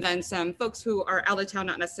 And then some folks who are out of town,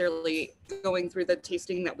 not necessarily going through the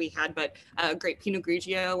tasting that we had, but great Pinot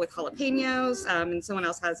Grigio with jalapenos. And someone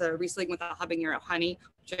else has a Riesling with a habanero honey,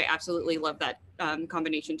 which I absolutely love that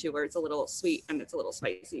combination too, where it's a little sweet and it's a little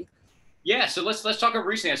spicy. Yeah, so let's talk about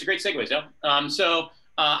Riesling. That's a great segue, Zoe. So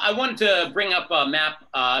I wanted to bring up a map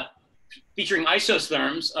featuring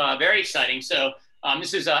isotherms, very exciting. So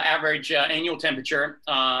this is average annual temperature.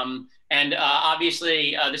 And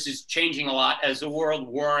obviously, this is changing a lot as the world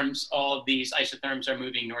warms. All of these isotherms are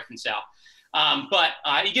moving north and south. But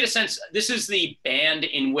you get a sense, this is the band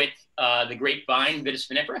in which the grapevine, Vitis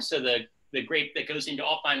vinifera, so the grape that goes into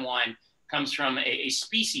all fine wine, comes from a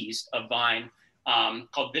species of vine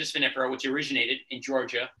called Vitis vinifera, which originated in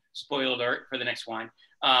Georgia. Spoiler alert for the next wine.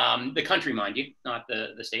 The country, mind you, not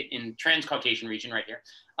the state, in Transcaucasian region right here.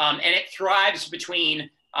 And it thrives between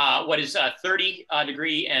what is 30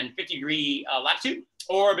 degree and 50 degree latitude,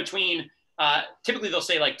 or between, typically they'll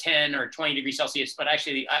say like 10 or 20 degrees Celsius, but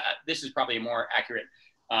actually this is probably a more accurate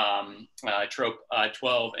trope,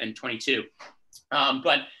 12 and 22.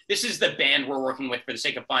 But this is the band we're working with for the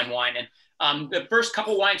sake of fine wine. And the first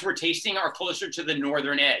couple wines we're tasting are closer to the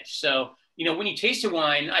northern edge. So, you know, when you taste a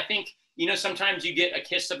wine, I think, you know, sometimes you get a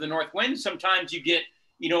kiss of the north wind, sometimes you get,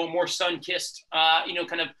 you know, more sun-kissed, you know,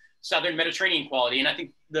 kind of southern Mediterranean quality. And I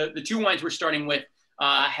think the two wines we're starting with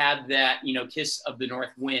have that, you know, kiss of the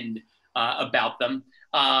north wind about them.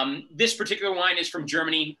 This particular wine is from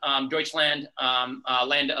Germany, Deutschland,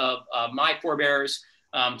 land of my forebears,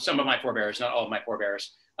 some of my forebears, not all of my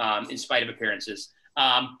forebears, in spite of appearances.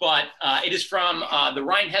 But it is from the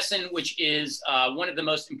Rhine-Hessen, which is one of the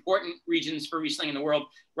most important regions for Riesling in the world.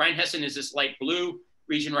 Rhine-Hessen is this light blue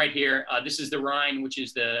region right here. This is the Rhine, which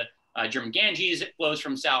is the German Ganges. It flows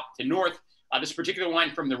from south to north. This particular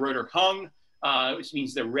wine from the Roter Hung, which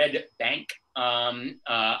means the red bank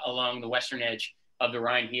along the western edge of the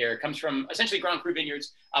Rhine here, comes from essentially Grand Cru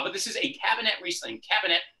vineyards. But this is a Cabernet Riesling.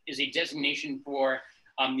 Cabernet is a designation for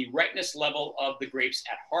the ripeness level of the grapes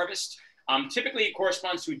at harvest. Typically, it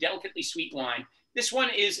corresponds to a delicately sweet wine. This one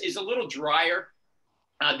is a little drier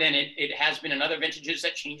than it has been in other vintages.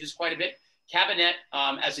 That changes quite a bit. Cabernet,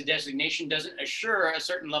 as a designation, doesn't assure a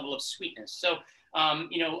certain level of sweetness. So,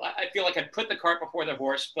 you know, I feel like I put the cart before the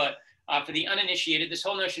horse, but for the uninitiated, this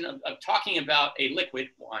whole notion of talking about a liquid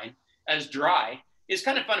wine as dry is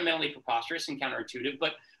kind of fundamentally preposterous and counterintuitive.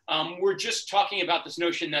 But we're just talking about this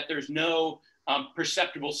notion that there's no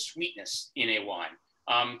perceptible sweetness in a wine.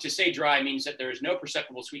 To say dry means that there is no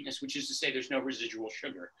perceptible sweetness, which is to say there's no residual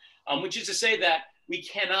sugar, which is to say that we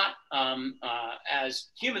cannot, as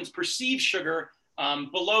humans, perceive sugar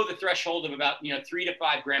below the threshold of about 3 to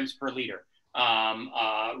 5 grams per liter.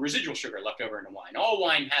 residual sugar left over in the wine. All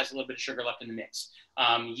wine has a little bit of sugar left in the mix.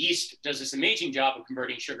 Yeast does this amazing job of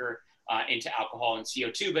converting sugar into alcohol and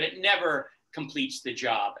CO2, but it never completes the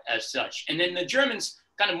job as such. And then the Germans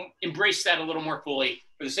kind of embrace that a little more fully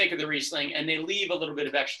for the sake of the Riesling, and they leave a little bit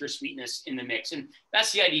of extra sweetness in the mix. And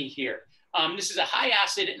that's the idea here. This is a high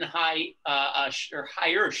acid and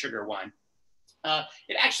higher sugar wine.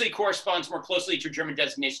 It actually corresponds more closely to a German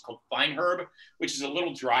designation called Feinherb, which is a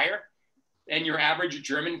little drier than your average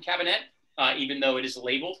German Cabernet, even though it is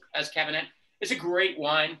labeled as Cabernet. It's a great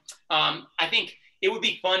wine. I think it would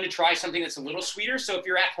be fun to try something that's a little sweeter. So if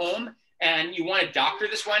you're at home and you want to doctor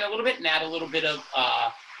this wine a little bit and add a little bit of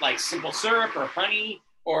like simple syrup or honey,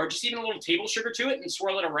 or just even a little table sugar to it and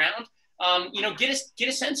swirl it around, get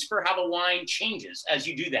a sense for how the wine changes as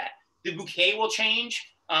you do that. The bouquet will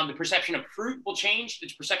change. The perception of fruit will change. The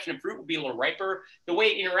perception of fruit will be a little riper. The way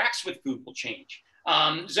it interacts with food will change.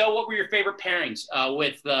 Zoe, what were your favorite pairings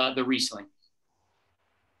with the Riesling?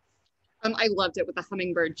 I loved it with the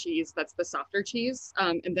hummingbird cheese. That's the softer cheese.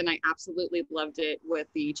 And then I absolutely loved it with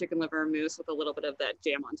the chicken liver mousse with a little bit of that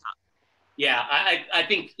jam on top. Yeah, I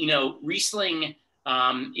think, Riesling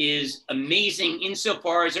is amazing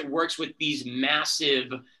insofar as it works with these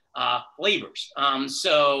massive flavors. You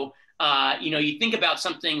think about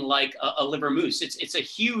something like a liver mousse. It's a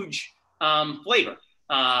huge flavor,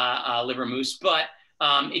 liver mousse, but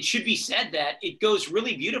it should be said that it goes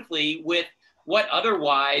really beautifully with what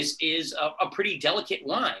otherwise is a pretty delicate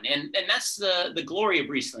wine. And that's the glory of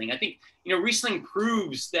Riesling. I think, Riesling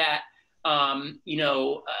proves that,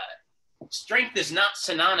 strength is not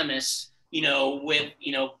synonymous, with,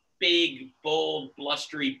 big, bold,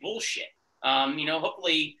 blustery bullshit.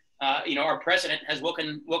 Hopefully, our president has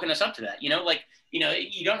woken us up to that. You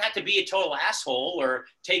don't have to be a total asshole or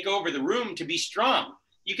take over the room to be strong.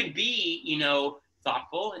 You can be,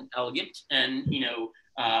 thoughtful and elegant and,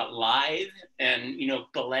 lithe and,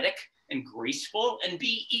 balletic and graceful and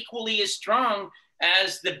be equally as strong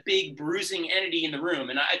as the big bruising entity in the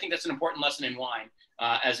room. And I think that's an important lesson in wine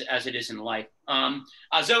as it is in life.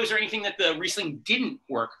 Zoe, is there anything that the Riesling didn't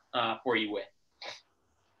work for you with?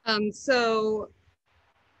 I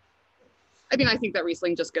think that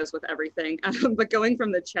Riesling just goes with everything. But going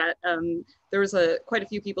from the chat, there was quite a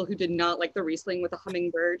few people who did not like the Riesling with the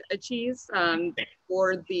hummingbird cheese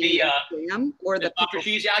or the jam or the pickle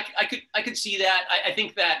cheese. Yeah, I could see that. I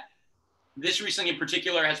think that this Riesling in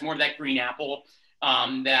particular has more of that green apple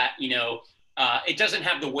that, it doesn't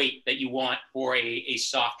have the weight that you want for a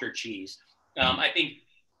softer cheese. I think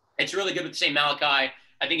it's really good with the same Malachi.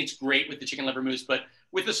 I think it's great with the chicken liver mousse, but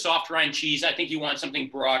with the soft rind cheese, I think you want something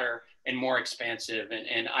broader and more expansive.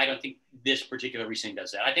 And I don't think this particular Riesling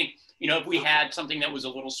does that. I think, if we had something that was a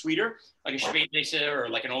little sweeter, like a Spätlese or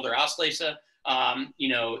like an older Auslese,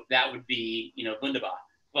 that would be, wunderbar.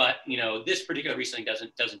 But, this particular Riesling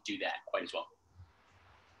doesn't do that quite as well.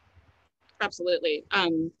 Absolutely.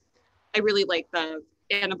 I really like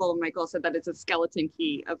Annabelle and Michael said that it's a skeleton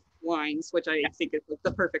key of wines, which I think is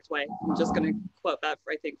the perfect way. I'm just going to quote that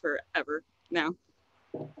forever now.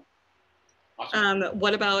 Awesome.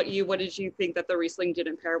 What about you? What did you think that the Riesling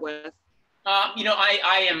didn't pair with?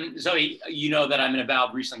 I am, Zoe, that I'm an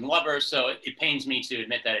avowed Riesling lover, so it pains me to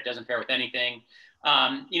admit that it doesn't pair with anything.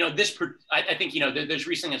 I think, there's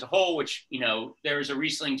Riesling as a whole, which, there's a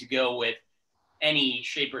Riesling to go with any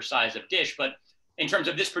shape or size of dish. But in terms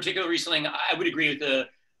of this particular Riesling, I would agree with the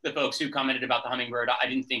folks who commented about the hummingbird. I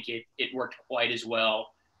didn't think it worked quite as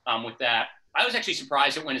well with that. I was actually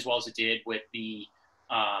surprised it went as well as it did with the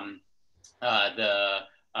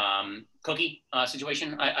cookie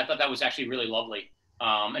situation. I thought that was actually really lovely.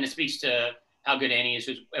 And it speaks to how good Annie is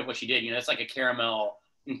at what she did. It's like a caramel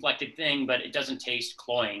inflected thing, but it doesn't taste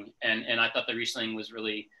cloying. And I thought the Riesling was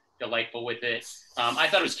really delightful with it. I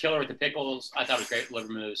thought it was killer with the pickles. I thought it was great with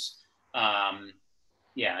liver mousse.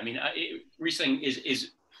 Riesling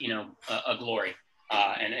is a glory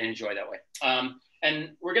and enjoy that way.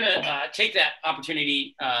 And we're going to take that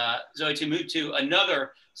opportunity, Zoe, to move to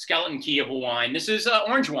another skeleton key of a wine. This is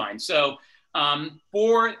orange wine. So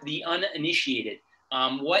for the uninitiated,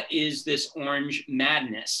 what is this orange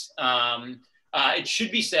madness? It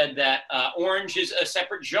should be said that orange is a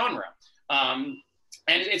separate genre. And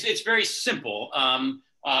it's very simple.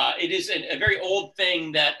 It is a very old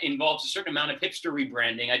thing that involves a certain amount of hipster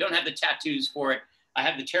rebranding. I don't have the tattoos for it. I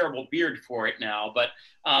have the terrible beard for it now, but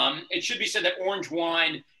it should be said that orange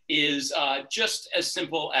wine is just as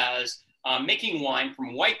simple as making wine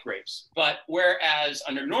from white grapes. But whereas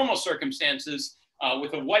under normal circumstances,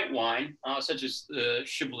 with a white wine, such as the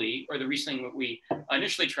Chablis or the Riesling that we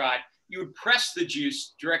initially tried, you would press the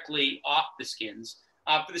juice directly off the skins.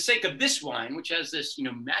 for the sake of this wine, which has this,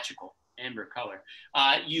 magical amber color,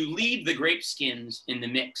 you leave the grape skins in the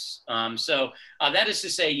mix. So that is to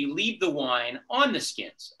say, you leave the wine on the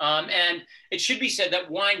skins. And it should be said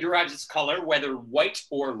that wine derives its color, whether white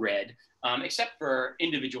or red, except for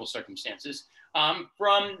individual circumstances,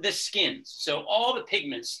 from the skins. So all the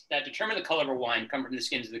pigments that determine the color of a wine come from the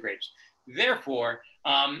skins of the grapes. Therefore,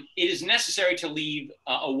 it is necessary to leave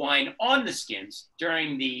a wine on the skins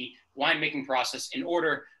during the winemaking process in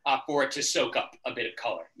order for it to soak up a bit of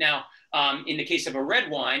color. Now, in the case of a red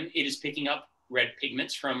wine, it is picking up red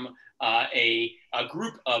pigments from a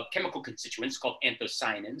group of chemical constituents called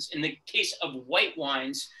anthocyanins. In the case of white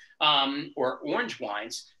wines or orange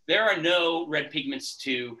wines, there are no red pigments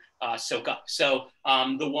to soak up. So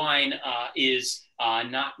the wine is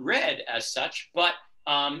not red as such, but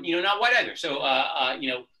not white either. So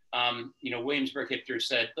Williamsburg hipsters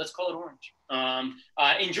said, let's call it orange.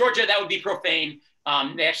 In Georgia, that would be profane.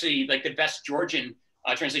 They actually, like, the best Georgian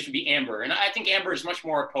translation would be amber. And I think amber is much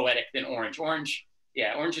more poetic than orange. Orange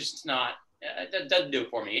is not, that doesn't do it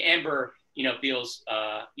for me. Amber, feels,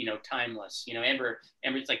 timeless. Amber,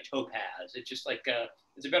 it's like topaz. It's just like,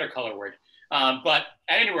 it's a better color word. But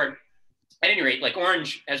at any rate, like,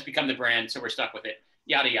 orange has become the brand, so we're stuck with it,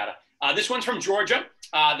 yada, yada. This one's from Georgia,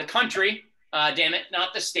 the country, damn it,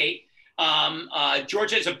 not the state.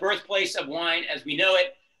 Georgia is a birthplace of wine as we know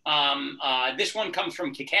it. This one comes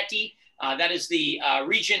from Kakheti. That is the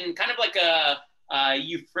region, kind of like a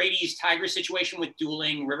Euphrates Tigris situation with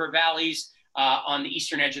dueling river valleys on the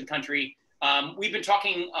eastern edge of the country. We've been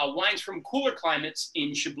talking wines from cooler climates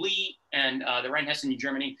in Chablis and the Rheinhessen in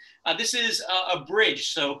Germany. This is a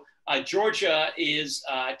bridge. So Georgia is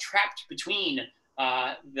trapped between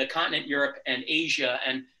the continent Europe and Asia,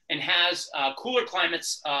 and has cooler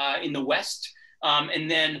climates in the west,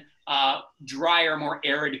 and then drier, more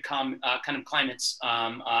arid kind of climates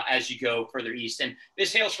as you go further east. And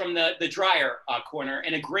this hails from the drier corner,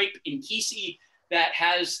 and a grape in Kisi that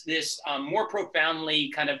has this more profoundly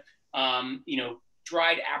kind of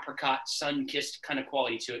dried apricot, sun-kissed kind of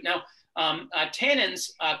quality to it. Now,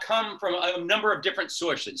 tannins come from a number of different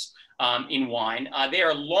sources in wine. They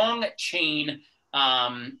are long chain,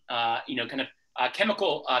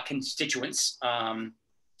 chemical constituents,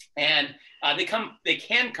 and they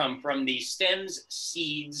can come from the stems,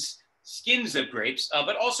 seeds, skins of grapes,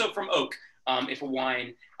 but also from oak, if a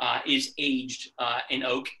wine is aged in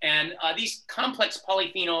oak. And these complex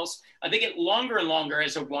polyphenols, they get longer and longer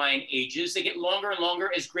as a wine ages. They get longer and longer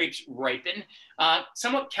as grapes ripen.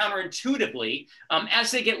 Somewhat counterintuitively, as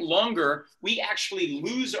they get longer, we actually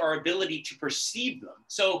lose our ability to perceive them.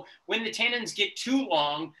 So when the tannins get too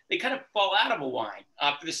long, they kind of fall out of a wine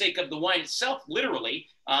for the sake of the wine itself, literally.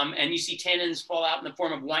 And you see tannins fall out in the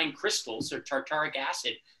form of wine crystals or tartaric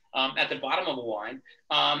acid at the bottom of a wine.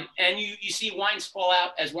 And you see wines fall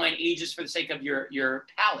out as wine ages for the sake of your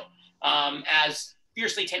palate. As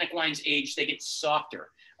fiercely tannic wines age, they get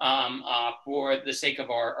softer for the sake of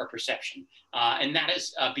our perception. And that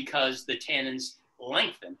is because the tannins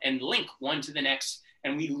lengthen and link one to the next,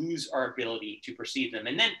 and we lose our ability to perceive them.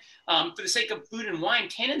 And then for the sake of food and wine,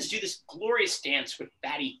 tannins do this glorious dance with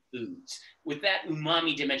fatty foods, with that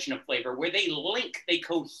umami dimension of flavor, where they link, they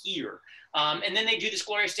cohere. And then they do this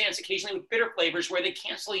glorious dance occasionally with bitter flavors where they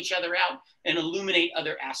cancel each other out and illuminate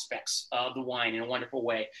other aspects of the wine in a wonderful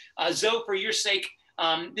way. Zoe, for your sake,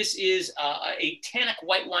 this is a tannic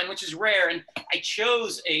white wine, which is rare. And I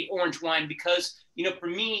chose a orange wine because, for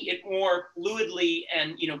me, it more fluidly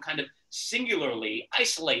and, kind of singularly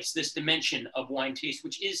isolates this dimension of wine taste,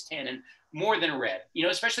 which is tannin, more than red.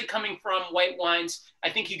 Especially coming from white wines, I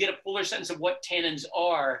think you get a fuller sense of what tannins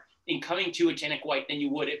are in coming to a tannic white than you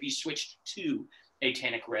would if you switched to a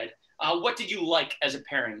tannic red. What did you like as a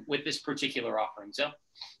pairing with this particular offering, Zoe?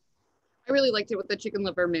 I really liked it with the chicken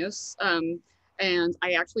liver mousse. And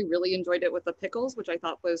I actually really enjoyed it with the pickles, which I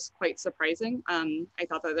thought was quite surprising. I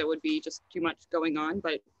thought that there would be just too much going on,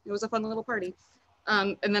 but it was a fun little party.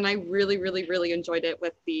 And then I really, really, really enjoyed it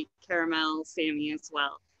with the caramel Sammy as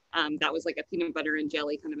well. That was like a peanut butter and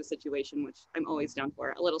jelly kind of a situation, which I'm always down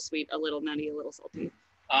for. A little sweet, a little nutty, a little salty.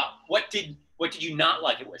 What did you not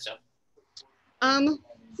like it with, Zoe?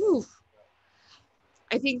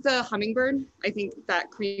 I think the hummingbird, I think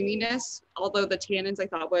that creaminess, although the tannins I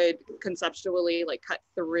thought would conceptually like cut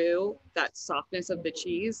through that softness of the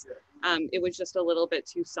cheese, it was just a little bit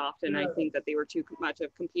too soft. And I think that they were too much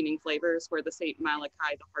of competing flavors, where the St.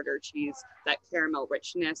 Malachi, the harder cheese, that caramel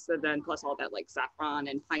richness, and then plus all that like saffron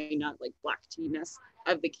and pine nut, like black tea-ness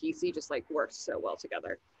of the Kisi just like worked so well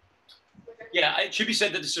together. Yeah, it should be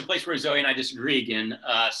said that this is a place where Zoe and I disagree again.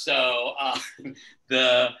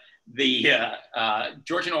 the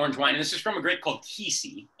Georgian orange wine, and this is from a grape called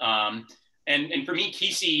Kisi. And for me,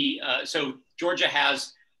 Kisi, so Georgia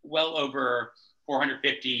has well over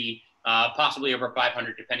 450, possibly over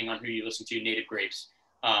 500, depending on who you listen to, native grapes,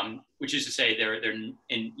 which is to say they're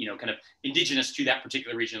kind of indigenous to that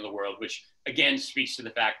particular region of the world, which again speaks to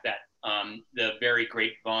the fact that the very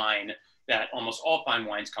great vine that almost all fine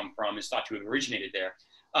wines come from is thought to have originated there.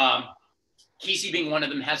 Kisi being one of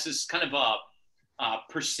them has this kind of a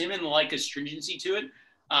persimmon-like astringency to it.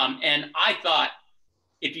 And I thought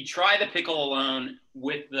if you try the pickle alone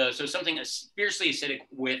with so something fiercely acidic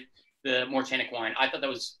with the more tannic wine, I thought that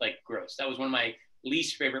was like gross. That was one of my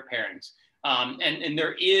least favorite pairings. And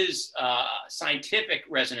there is scientific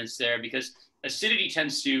resonance there because acidity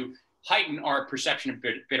tends to heighten our perception of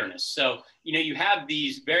bitterness. So, you have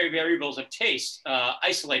these variables of taste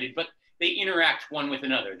isolated, but they interact one with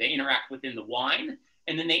another. They interact within the wine,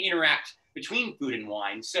 and then they interact between food and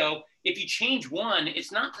wine. So if you change one,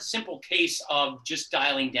 it's not the simple case of just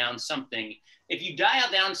dialing down something. If you dial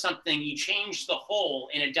down something, you change the whole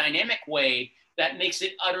in a dynamic way that makes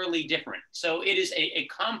it utterly different. So it is a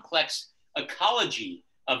complex ecology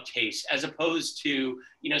of taste as opposed to,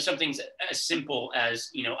 something as simple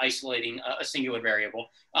as, isolating a singular variable.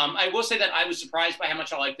 I will say that I was surprised by how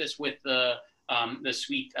much I like this with the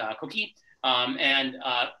sweet cookie. And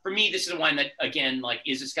for me, this is a wine that, again,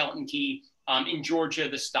 is a skeleton key. In Georgia,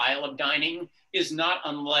 the style of dining is not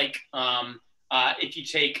unlike if you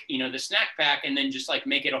take, the snack pack and then just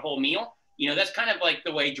make it a whole meal. That's kind of like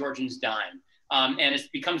the way Georgians dine. And it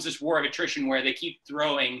becomes this war of attrition where they keep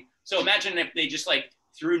throwing. So imagine if they just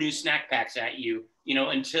threw new snack packs at you,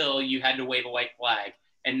 until you had to wave a white flag.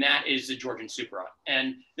 And that is the Georgian Supra.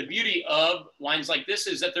 And the beauty of wines like this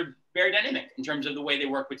is that they're very dynamic in terms of the way they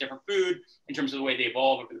work with different food, in terms of the way they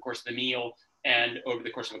evolve over the course of the meal and over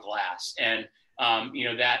the course of a glass. And,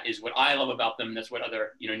 that is what I love about them. That's what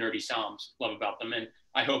other, nerdy somms love about them. And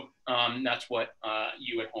I hope that's what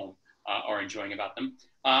you at home are enjoying about them.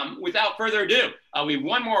 Without further ado, we have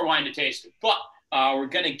one more wine to taste, but we're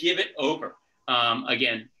going to give it over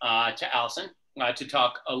again to Alison to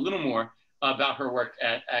talk a little more about her work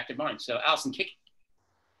at Active Minds. So Alison, kick it.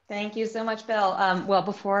 Thank you so much, Bill. Well,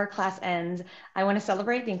 before class ends, I want to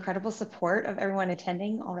celebrate the incredible support of everyone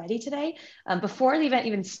attending already today. Before the event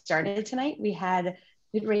even started tonight,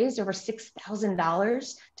 we'd raised over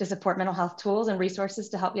 $6,000 to support mental health tools and resources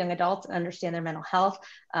to help young adults understand their mental health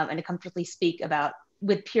and to comfortably speak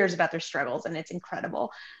with peers about their struggles, and it's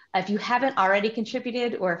incredible. If you haven't already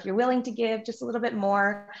contributed, or if you're willing to give just a little bit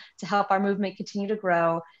more to help our movement continue to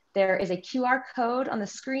grow, there is a QR code on the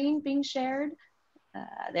screen being shared.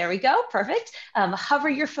 There we go, perfect. Hover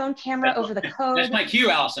your phone camera over the code. That's my cue,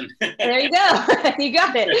 Alison. There you go, you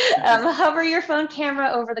got it. Hover your phone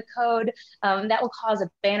camera over the code. That will cause a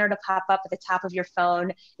banner to pop up at the top of your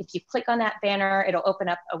phone. If you click on that banner, it'll open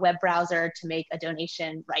up a web browser to make a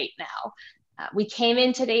donation right now. We came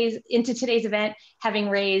into today's event having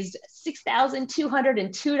raised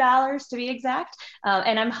 $6,202 to be exact,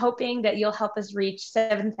 and I'm hoping that you'll help us reach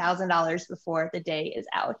 $7,000 before the day is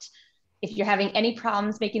out. If you're having any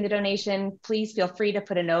problems making the donation, please feel free to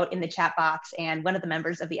put a note in the chat box and one of the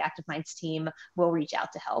members of the Active Minds team will reach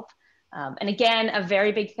out to help. And again, a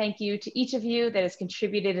very big thank you to each of you that has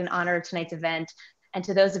contributed in honor of tonight's event, and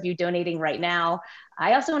to those of you donating right now.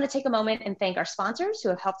 I also want to take a moment and thank our sponsors who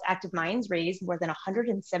have helped Active Minds raise more than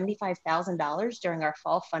 $175,000 during our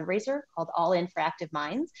fall fundraiser called All In for Active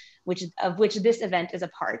Minds, of which this event is a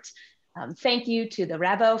part. Thank you to the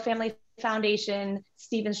Rabo Family Foundation,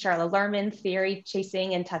 Stephen Charla Lerman, Thierry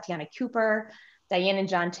Chasing and Tatiana Cooper, Diane and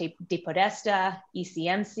John De Podesta,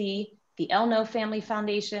 ECMC, the Elno Family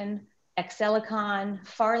Foundation, Excelicon,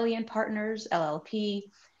 Farley and Partners, LLP,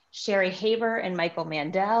 Sherry Haber and Michael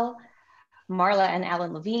Mandel, Marla and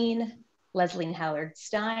Alan Levine, Leslie and Howard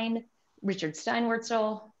Stein, Richard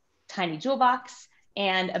Steinwurzel, Tiny Jewel Box,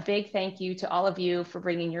 and a big thank you to all of you for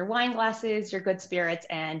bringing your wine glasses, your good spirits,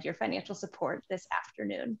 and your financial support this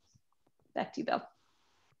afternoon. Back to you, Bill.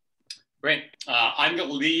 Great. I'm going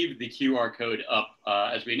to leave the QR code up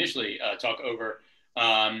as we initially talk over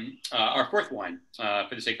our fourth wine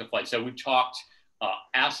for the sake of the flight. So we've talked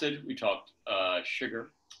acid, we talked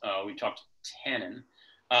sugar, we talked tannin,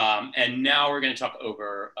 and now we're going to talk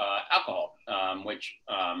over alcohol, which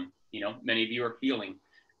many of you are feeling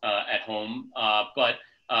at home, but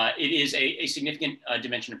it is a significant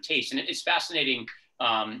dimension of taste, and it's fascinating.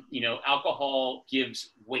 Alcohol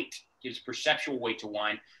gives weight, gives perceptual weight to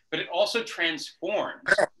wine, but it also transforms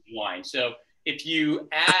wine. So if you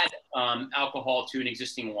add alcohol to an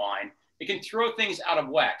existing wine, it can throw things out of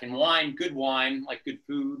whack. And wine, like good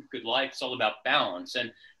food, good life, it's all about balance.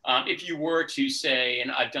 And if you were to say,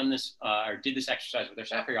 and I've done this or did this exercise with our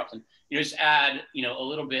staff very often, just add, a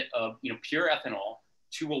little bit of, pure ethanol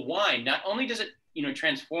to a wine, not only does it,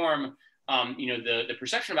 transform, the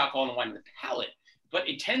perception of alcohol in the wine in the palate, but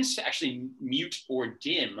it tends to actually mute or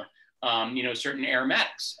dim, certain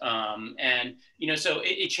aromatics. And, so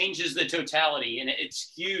it changes the totality and it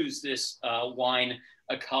skews this wine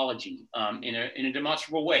ecology in a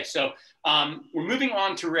demonstrable way. So we're moving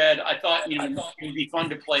on to red. I thought, it would be fun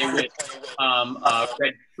to play with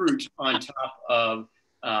red fruit on top of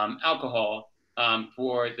alcohol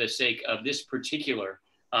for the sake of this particular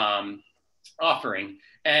offering.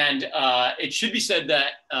 And it should be said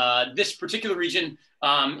that this particular region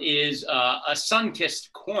is a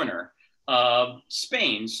sun-kissed corner of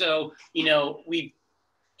Spain. So, we've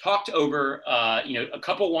talked over, a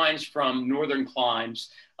couple wines from northern climes.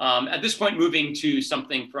 At this point, moving to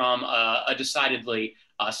something from a decidedly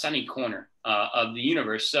sunny corner of the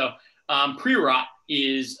universe. So Priorat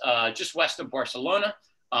is just west of Barcelona.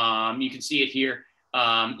 You can see it here.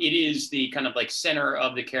 It is the kind of like center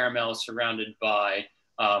of the caramel surrounded by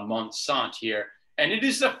Montsant here. And it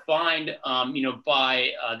is defined, by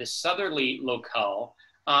the southerly locale,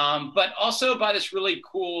 but also by this really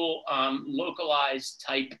cool localized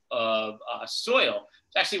type of soil.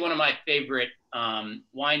 It's actually one of my favorite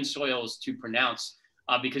wine soils to pronounce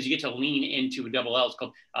because you get to lean into a double L. It's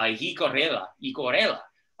called Yicorella.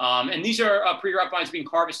 And these are Priorat vines being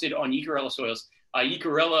harvested on Yicorella soils.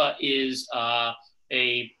 Yicorella is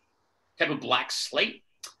a type of black slate.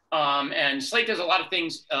 And slate does a lot of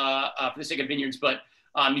things for the sake of vineyards, but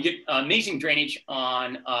you get amazing drainage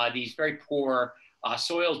on these very poor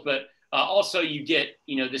soils, but also you get,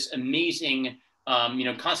 this amazing,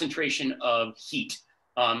 concentration of heat.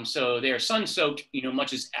 So they are sun-soaked,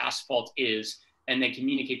 much as asphalt is, and they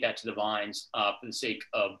communicate that to the vines for the sake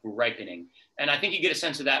of ripening. And I think you get a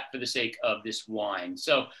sense of that for the sake of this wine.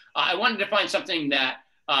 So I wanted to find something that,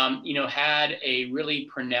 had a really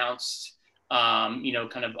pronounced,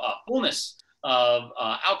 kind of fullness of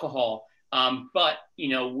alcohol, but,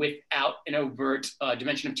 without an overt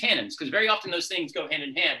dimension of tannins, because very often those things go hand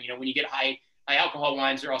in hand. When you get high alcohol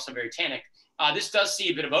wines, they're also very tannic. This does see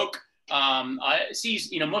a bit of oak. It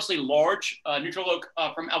sees, mostly large neutral oak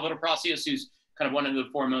from Alvaro Palacios, who's kind of one of the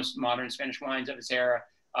foremost modern Spanish wines of his era,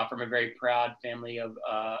 from a very proud family of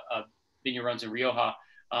vignerons in Rioja.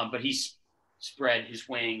 But he's spread his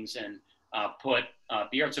wings and put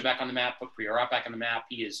Bierzo back on the map, put Priorat back on the map.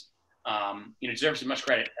 He is, deserves as much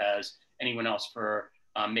credit as anyone else for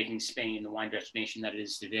making Spain the wine destination that it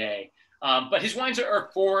is today. But his wines are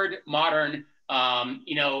forward, modern, and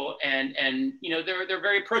they're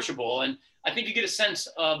very approachable. And I think you get a sense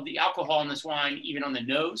of the alcohol in this wine, even on the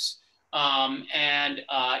nose. For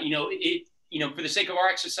the sake of our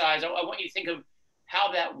exercise, I want you to think about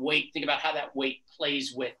how that weight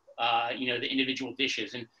plays with, the individual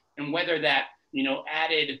dishes and whether that,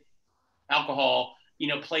 added alcohol,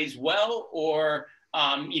 plays well or,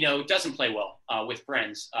 doesn't play well with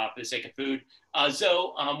friends for the sake of food.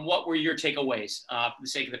 So what were your takeaways for the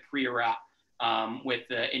sake of the Priorat with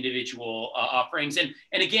the individual offerings? And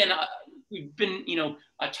again, we've been,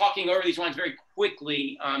 talking over these wines very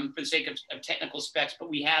quickly for the sake of technical specs, but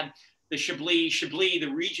we had the Chablis,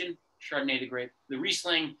 the region, Chardonnay, the grape, the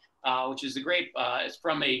Riesling, which is the grape, it's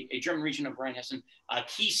from a German region of Rheinhessen,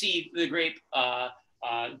 Chiesi, the grape,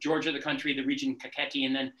 Georgia, the country, the region Kakheti,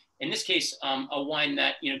 and then in this case, a wine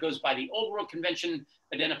that goes by the old world convention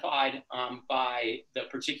identified by the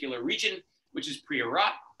particular region, which is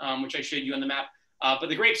Priorat, which I showed you on the map. But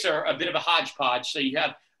the grapes are a bit of a hodgepodge. So you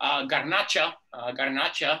have Garnacha,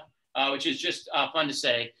 which is just fun to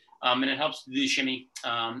say, and it helps to do the shimmy.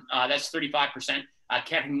 That's 35%.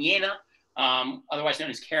 Carniena, otherwise known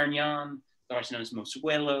as Carignan, otherwise known as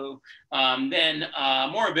Mosuelo. Then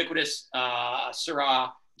more ubiquitous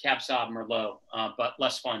Syrah, Cab Sauv, Merlot, but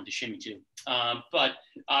less fun to shimmy to.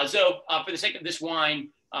 So for the sake of this wine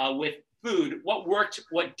with food, what worked,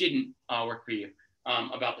 what didn't work for you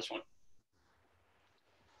about this one?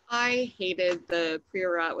 I hated the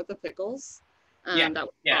Priorat with the pickles.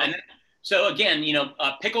 So again,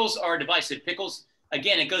 pickles are divisive. Pickles,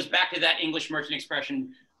 again, it goes back to that English merchant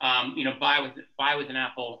expression, buy with an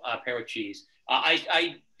apple, pair with cheese.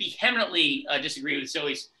 I vehemently disagree with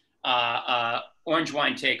Zoe's orange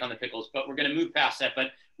wine take on the pickles, but we're going to move past that.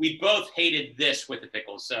 But we both hated this with the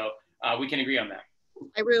pickles, so we can agree on that.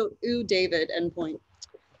 I wrote, ooh, David, endpoint.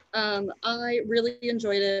 I really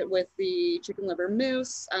enjoyed it with the chicken liver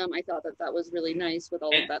mousse. I thought that was really nice with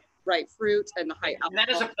all of that ripe fruit and the high alcohol. And that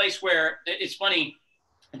is a place where it's funny.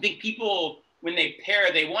 I think people, when they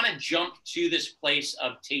pair, they want to jump to this place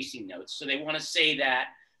of tasting notes. So they want to say that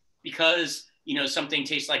because, something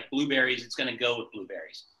tastes like blueberries, it's going to go with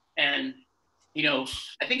blueberries. And,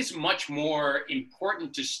 I think it's much more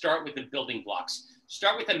important to start with the building blocks.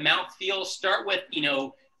 Start with the mouthfeel, start with,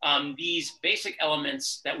 these basic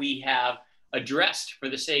elements that we have addressed for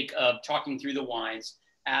the sake of talking through the wines: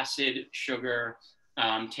 acid, sugar,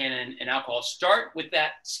 tannin, and alcohol. Start with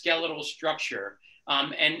that skeletal structure,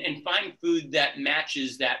 and find food that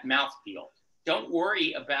matches that mouthfeel. Don't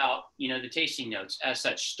worry about, the tasting notes as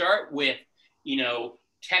such. Start with,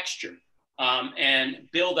 texture, and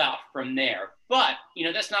build out from there. But,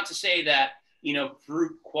 that's not to say that,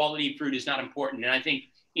 quality fruit is not important. And I think,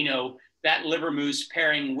 that liver mousse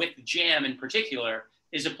pairing with jam in particular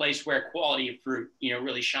is a place where quality of fruit,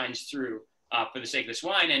 really shines through for the sake of this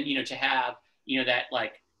wine. And, to have, that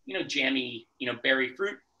like, jammy, berry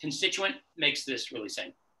fruit constituent makes this really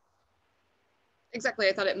sing. Exactly.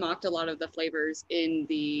 I thought it mocked a lot of the flavors in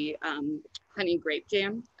the honey grape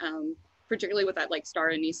jam, particularly with that like star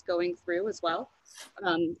anise going through as well.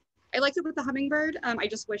 I liked it with the hummingbird. I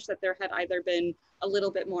just wish that there had either been a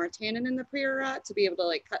little bit more tannin in the Priorat to be able to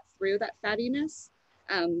like cut through that fattiness.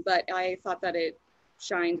 But I thought that it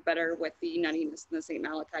shined better with the nuttiness in the St.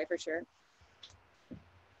 Malachi for sure.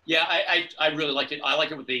 Yeah, I really liked it. I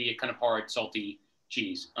like it with the kind of hard, salty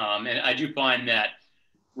cheese. And I do find that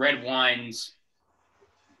red wines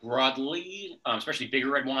broadly, especially bigger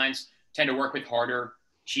red wines, tend to work with harder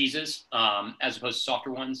cheeses as opposed to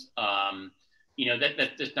softer ones.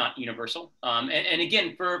 That's not universal. And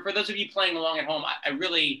again, for those of you playing along at home, I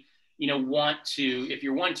really, want to, if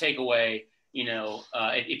you're one takeaway,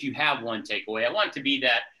 if you have one takeaway, I want it to be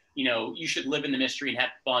that, you should live in the mystery and have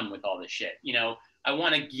fun with all this shit. I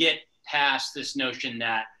want to get past this notion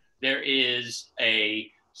that there is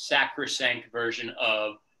a sacrosanct version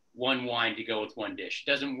of one wine to go with one dish.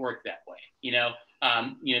 It doesn't work that way.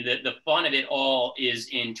 The fun of it all is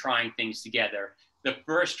in trying things together. The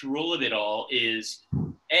first rule of it all is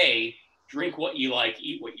drink what you like,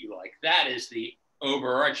 eat what you like. That is the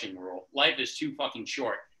overarching rule. Life is too fucking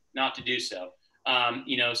short not to do so.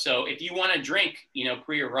 So if you want to drink,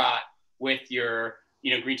 Priorat with your,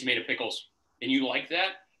 green tomato pickles, and you like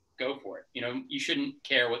that, go for it. You shouldn't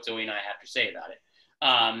care what Zoe and I have to say about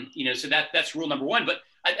it. So that's rule number one. But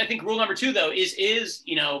I think rule number two, though, is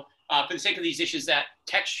for the sake of these dishes, that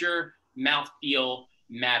texture, mouthfeel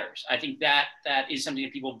matters. I think that is something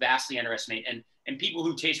that people vastly underestimate. And people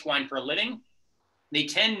who taste wine for a living, they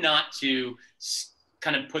tend not to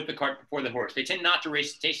kind of put the cart before the horse. They tend not to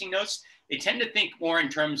race the tasting notes. They tend to think more in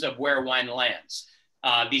terms of where wine lands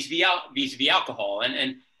vis-a-vis alcohol.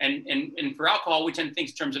 And for alcohol, we tend to think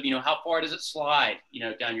in terms of, how far does it slide,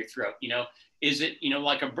 down your throat? Is it,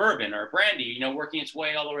 like a bourbon or a brandy, working its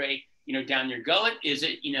way all the way, down your gullet? Is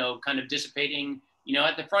it, kind of dissipating,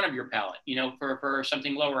 at the front of your palate, for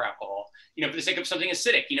something lower alcohol, for the sake of something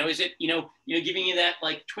acidic, is it, giving you that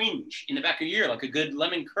like twinge in the back of your ear, like a good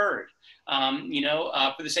lemon curd,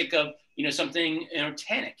 for the sake of, something,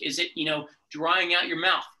 tannic? Is it, drying out your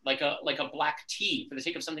mouth like a black tea for the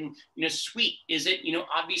sake of something, sweet? Is it,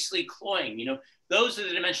 obviously cloying? Those are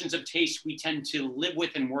the dimensions of taste we tend to live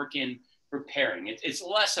with and work in preparing. It's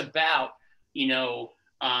less about,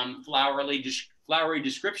 flowery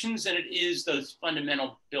descriptions than it is those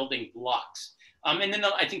fundamental building blocks. And then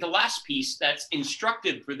I think the last piece that's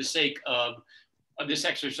instructive for the sake of this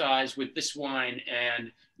exercise with this wine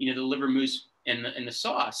and, the liver mousse and the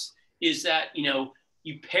sauce is that,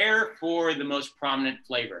 you pair for the most prominent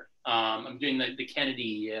flavor. I'm doing the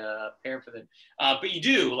Kennedy pair for the, but you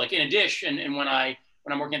do, like in a dish, and when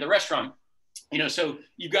I'm working at the restaurant, so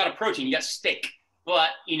you've got a protein, you got steak, but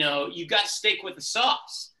you've got steak with the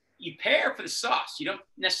sauce. You pair for the sauce. You don't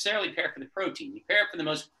necessarily pair for the protein. You pair for the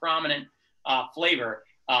most prominent flavor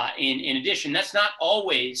in addition. That's not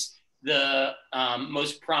always the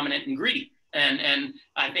most prominent ingredient. And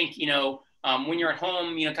I think, when you're at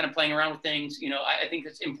home, kind of playing around with things, I think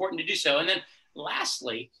it's important to do so. And then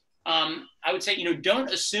lastly, I would say,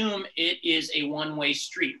 don't assume it is a one-way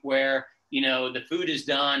street where, the food is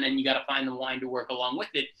done and you got to find the wine to work along with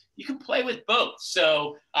it. You can play with both.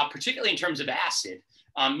 So particularly in terms of acid,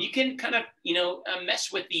 you can kind of,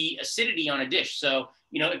 mess with the acidity on a dish. So,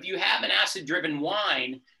 if you have an acid-driven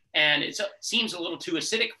wine and it seems a little too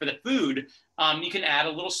acidic for the food, you can add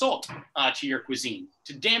a little salt to your cuisine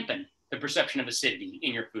to dampen the perception of acidity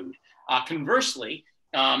in your food. Conversely,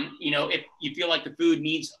 if you feel like the food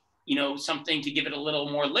needs, something to give it a little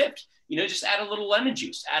more lift, just add a little lemon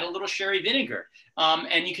juice, add a little sherry vinegar,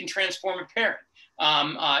 and you can transform a pairing.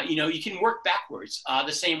 You can work backwards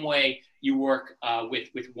the same way you work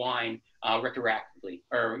with wine retroactively,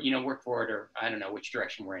 or work for it, or I don't know which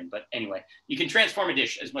direction we're in. But anyway, you can transform a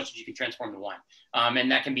dish as much as you can transform the wine,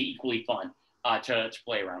 and that can be equally fun to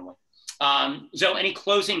play around with. So, any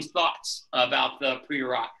closing thoughts about the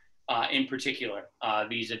pre-rock in particular,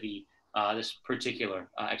 vis-a-vis this particular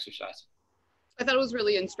exercise? I thought it was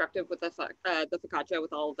really instructive with the focaccia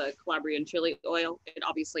with all the Calabrian chili oil. It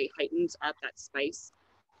obviously heightens up that spice.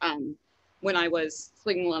 When I was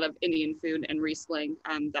slinging a lot of Indian food and Riesling,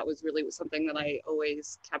 that was really something that I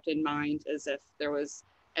always kept in mind, as if there was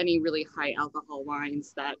any really high alcohol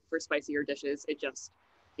wines that for spicier dishes, it just,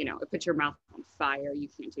 it puts your mouth on fire. You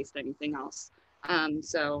can't taste anything else.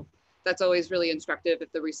 So that's always really instructive.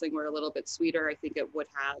 If the Riesling were a little bit sweeter, I think it would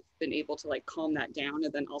have been able to calm that down,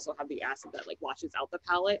 and then also have the acid that washes out the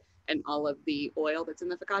palate and all of the oil that's in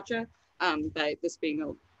the focaccia. But this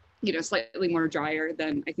being slightly more drier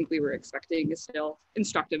than I think we were expecting is still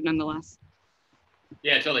instructive nonetheless.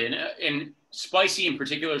 Yeah, totally. And spicy in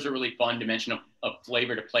particular is a really fun dimension of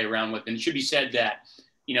flavor to play around with. And it should be said that,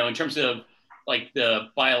 in terms of the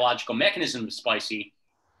biological mechanism of spicy,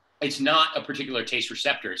 it's not a particular taste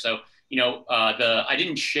receptor. So, I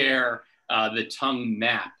didn't share the tongue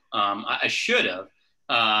map. I should have,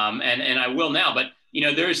 and I will now. But,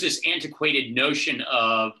 there's this antiquated notion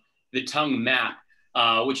of the tongue map,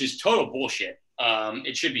 which is total bullshit.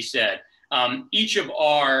 It should be said. Each of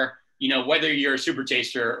our, whether you're a super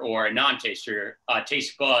taster or a non-taster,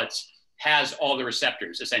 taste buds has all the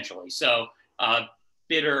receptors essentially. So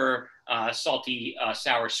bitter, salty,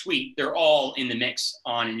 sour, sweet, they're all in the mix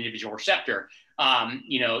on an individual receptor.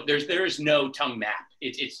 There is no tongue map.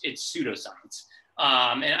 It's pseudoscience.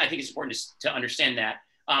 And I think it's important to understand that.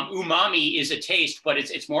 Umami is a taste, but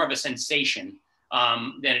it's more of a sensation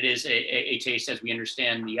than it is a taste, as we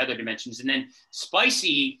understand the other dimensions. And then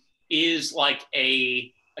spicy is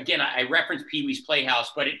again, I referenced Pee-wee's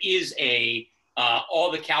Playhouse, but it is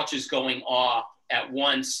all the couches going off at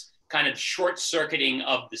once, kind of short-circuiting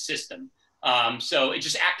of the system. So it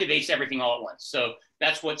just activates everything all at once. So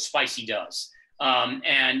that's what spicy does.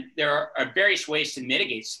 And there are various ways to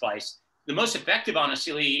mitigate spice. The most effective,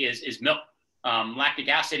 honestly, is milk. Lactic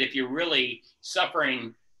acid, if you're really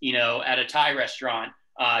suffering, at a Thai restaurant,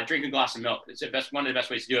 drink a glass of milk. It's one of the best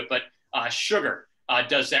ways to do it. But sugar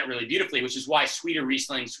does that really beautifully, which is why sweeter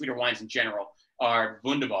Riesling, sweeter wines in general are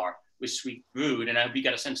wunderbar with sweet food. And I hope you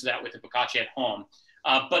got a sense of that with the focaccia at home.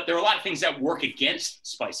 But there are a lot of things that work against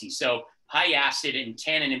spicy. So high acid and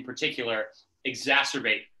tannin in particular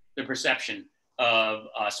exacerbate the perception of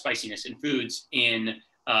spiciness in foods in,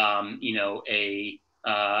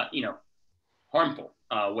 harmful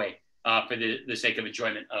way for the sake of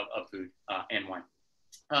enjoyment of food and wine.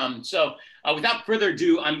 So without further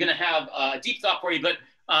ado, I'm going to have a deep thought for you, but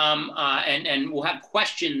and we'll have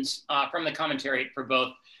questions from the commentary for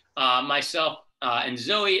both myself and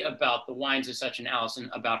Zoe about the wines and such, and Alison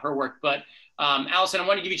about her work. But Alison, I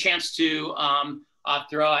want to give you a chance to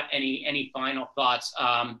throw out any final thoughts.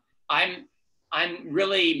 I'm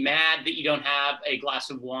really mad that you don't have a glass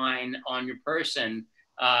of wine on your person.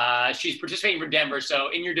 She's participating for Denver, so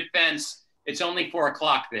in your defense, it's only 4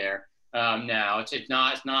 o'clock there now. It's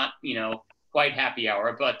not quite happy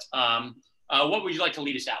hour. But what would you like to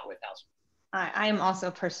lead us out with, Alison? I am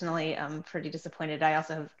also personally pretty disappointed. I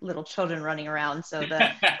also have little children running around. So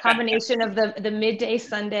the combination of the midday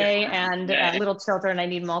Sunday and little children, I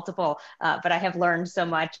need multiple, but I have learned so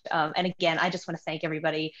much. And again, I just want to thank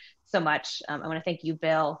everybody so much. I want to thank you,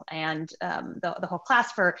 Bill, and the whole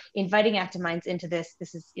class for inviting Active Minds into this.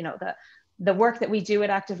 This is, the work that we do at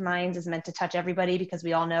Active Minds is meant to touch everybody, because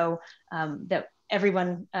we all know that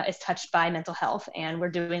everyone is touched by mental health, and we're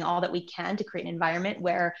doing all that we can to create an environment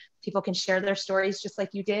where people can share their stories just like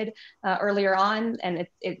you did earlier on. And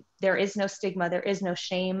there is no stigma, there is no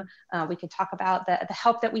shame. We can talk about the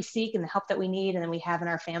help that we seek and the help that we need and then we have in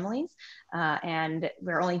our families. And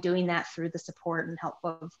we're only doing that through the support and help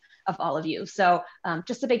of all of you. So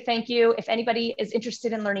just a big thank you. If anybody is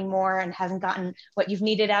interested in learning more and hasn't gotten what you've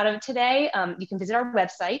needed out of it today, you can visit our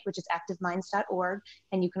website, which is activeminds.org.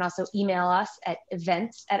 And you can also email us at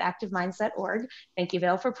events@activeminds.org. Thank you,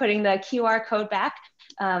 Bill, for putting the QR code back.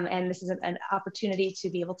 And this is an opportunity to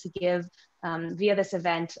be able to give via this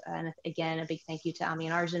event. And again, a big thank you to Ami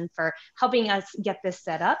and Arjun for helping us get this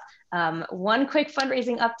set up. One quick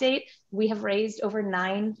fundraising update. We have raised over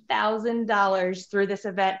 $9,000 through this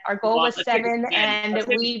event. Our goal was 7, and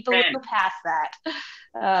we blew past that.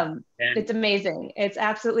 It's amazing. It's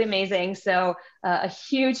absolutely amazing. So a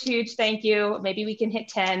huge, huge thank you. Maybe we can hit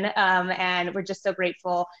 10, and we're just so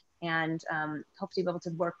grateful, and hope to be able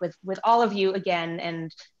to work with all of you again,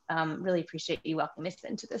 and really appreciate you welcoming us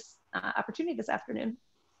into this opportunity this afternoon.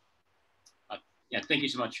 Yeah, thank you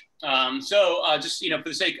so much. Just, for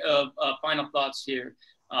the sake of final thoughts here,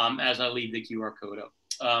 as I leave the QR code up.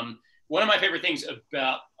 One of my favorite things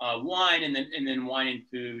about wine and then wine and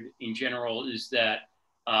food in general is that,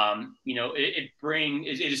 it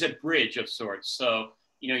is a bridge of sorts. So,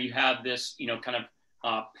 you have this, kind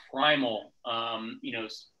of primal,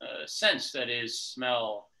 sense that is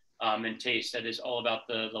smell and taste, that is all about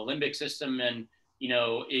the limbic system, and,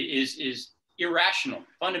 is irrational,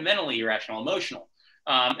 fundamentally irrational, emotional.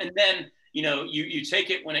 And then, you take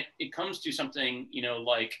it when it comes to something,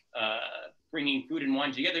 like bringing food and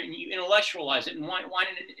wine together, and you intellectualize it. And wine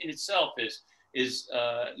in itself is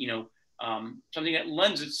something that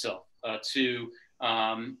lends itself to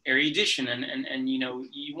erudition, and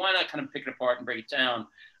you want to kind of pick it apart and break it down.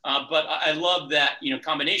 But I love that,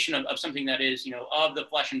 combination of something that is, of the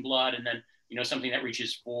flesh and blood, and then, something that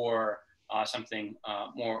reaches for something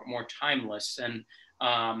more timeless. And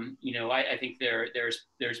I think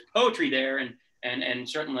there's poetry there, and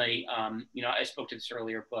certainly, I spoke to this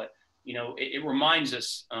earlier, but it reminds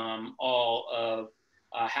us all of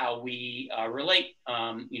how we relate,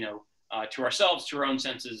 to ourselves, to our own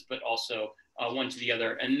senses, but also one to the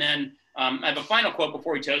other. And then I have a final quote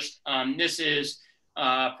before we toast. This is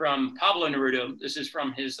from Pablo Neruda. This is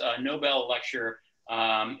from his Nobel lecture.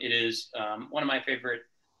 It is one of my favorite,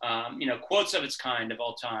 quotes of its kind of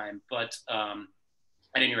all time. But at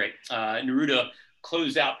any rate, Neruda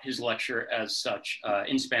closed out his lecture as such,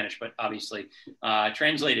 in Spanish, but obviously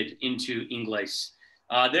translated into English.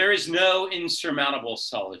 There is no insurmountable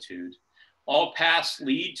solitude. All paths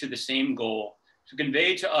lead to the same goal, to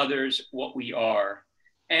convey to others what we are.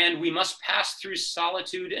 And we must pass through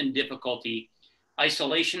solitude and difficulty,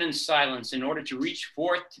 isolation and silence, in order to reach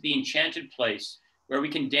forth to the enchanted place where we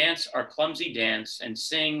can dance our clumsy dance and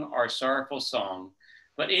sing our sorrowful song.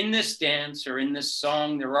 But in this dance, or in this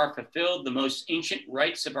song, there are fulfilled the most ancient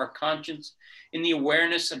rights of our conscience, in the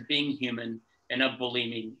awareness of being human and of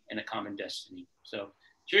believing in a common destiny. So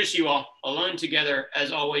cheers to you all. Alone together,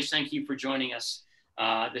 as always, thank you for joining us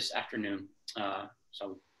this afternoon. All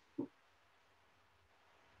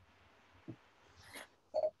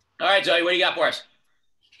right, Zoe, what do you got for us?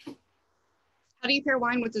 How do you pair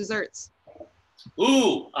wine with desserts?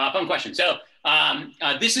 Ooh, fun question. So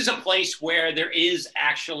this is a place where there is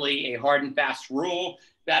actually a hard and fast rule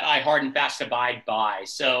that I hard and fast abide by.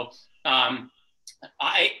 So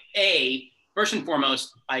first and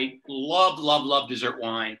foremost, I love dessert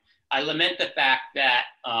wine. I lament the fact that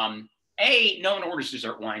no one orders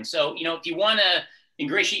dessert wine. So, if you want to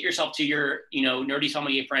ingratiate yourself to your, nerdy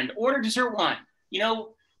sommelier friend, order dessert wine.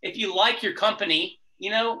 If you like your company,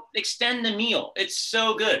 extend the meal. It's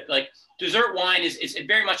so good. Like, dessert wine is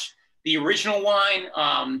very much the original wine.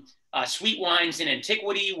 Sweet wines in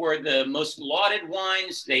antiquity were the most lauded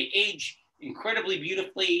wines. They age incredibly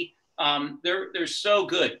beautifully. They're so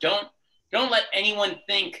good. Don't let anyone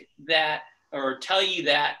think that, or tell you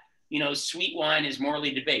that, sweet wine is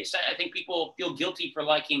morally debased. I think people feel guilty for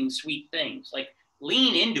liking sweet things. Like,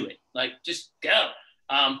 lean into it. Like, just go.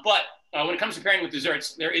 But when it comes to pairing with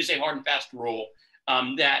desserts, there is a hard and fast rule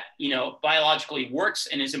that, biologically works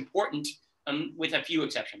and is important, with a few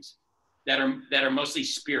exceptions that are mostly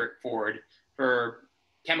spirit forward for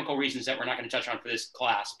chemical reasons that we're not going to touch on for this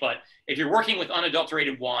class. But if you're working with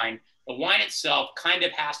unadulterated wine, the wine itself kind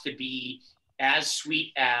of has to be as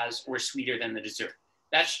sweet as or sweeter than the dessert.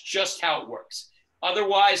 That's just how it works.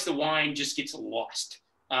 Otherwise, the wine just gets lost.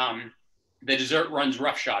 The dessert runs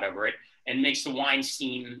roughshod over it and makes the wine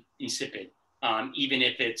seem insipid, even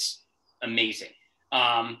if it's amazing.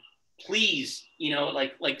 Please,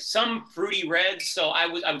 like some fruity reds. So I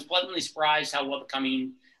was pleasantly surprised how well the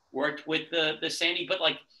Cummin worked with the Sandy, but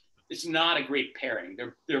like, it's not a great pairing.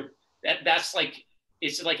 That's like,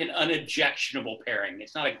 it's like an unobjectionable pairing.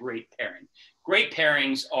 It's not a great pairing. Great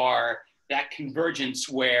pairings are that convergence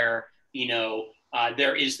where,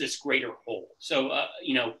 there is this greater whole. So,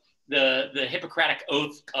 the Hippocratic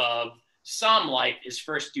oath of Somm life is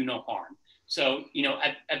first do no harm. So,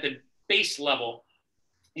 at the base level,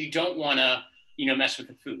 you don't want to, mess with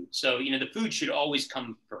the food. So, the food should always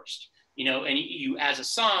come first, and you as a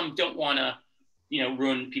Somm don't want to,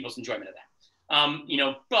 ruin people's enjoyment of that.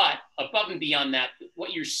 But above and beyond that,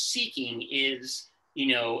 what you're seeking is,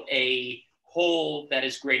 a whole that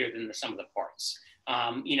is greater than the sum of the parts.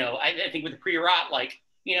 I think with the Priorat, like,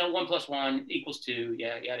 1 + 1 = 2,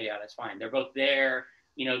 yada, yada, that's fine. They're both there,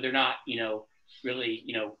 they're not, really,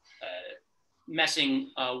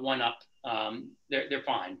 messing one up. They're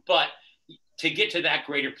fine. But to get to that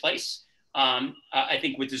greater place, I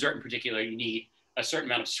think with dessert in particular, you need a certain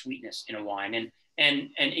amount of sweetness in a wine. and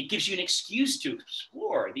it gives you an excuse to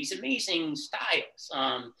explore these amazing styles.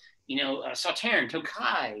 Sauterne,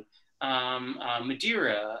 Tokai,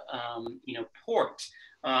 Madeira, port.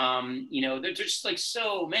 There's just like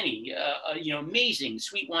so many, amazing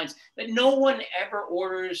sweet wines that no one ever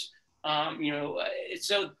orders.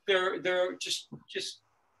 So they're just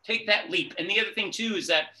take that leap. And the other thing too is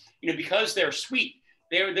that, because they're sweet,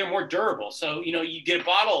 they're more durable. So, you get a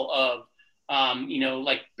bottle of,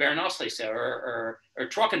 like Beerenauslese or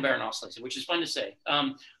Trocken Beerenauslese, which is fun to say,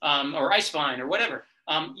 or Eiswein or whatever.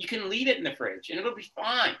 You can leave it in the fridge and it'll be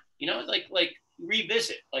fine. Like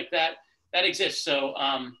revisit like that exists. So,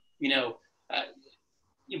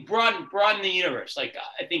 you broaden the universe. Like,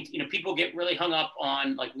 I think, people get really hung up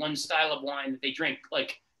on like one style of wine that they drink.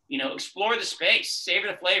 Like, explore the space, savor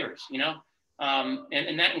the flavors,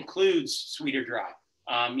 and that includes sweet or dry.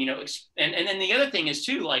 And then the other thing is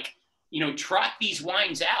too, like, trot these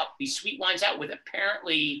wines out, these sweet wines out with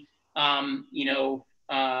apparently,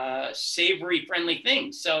 savory friendly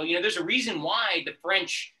things. So, there's a reason why the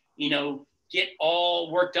French, get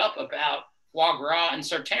all worked up about foie gras and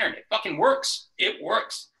Sauterne. It fucking works. It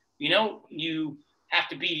works. You have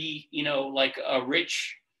to be, like a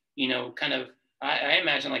rich, kind of, I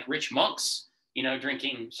imagine like rich monks,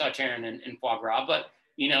 drinking Sauterne and foie gras, but,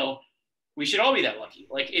 we should all be that lucky.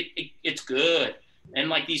 Like it's good. And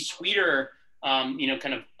like these sweeter,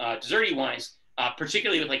 kind of desserty wines,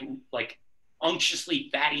 particularly with like unctuously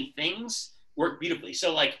fatty things, work beautifully.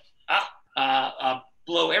 So like,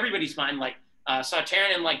 blow everybody's mind, like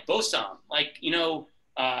Sauterne and like Bossam, like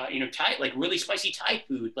Thai, like really spicy Thai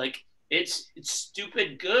food. Like it's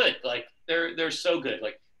stupid good. Like they're so good.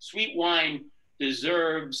 Like sweet wine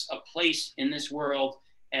deserves a place in this world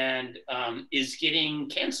and is getting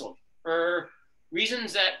canceled for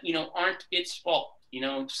reasons that aren't its fault.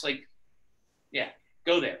 Just like, yeah,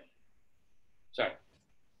 go there. Sorry.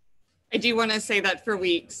 I do want to say that for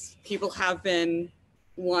weeks, people have been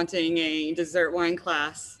wanting a dessert wine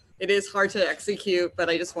class. It is hard to execute, but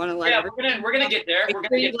I just want to let everyone. We're gonna get there. We're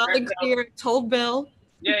gonna get loud and clear. Told Bill.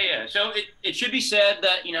 Yeah. So it should be said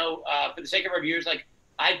that for the sake of our viewers, like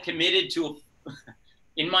I've committed to,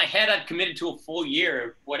 in my head, I've committed to a full year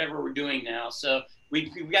of whatever we're doing now. So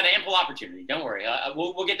we've got ample opportunity. Don't worry.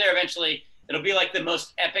 We'll get there eventually. It'll be like the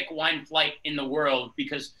most epic wine flight in the world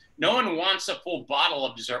because no one wants a full bottle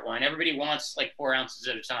of dessert wine. Everybody wants like 4 ounces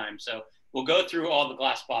at a time. So we'll go through all the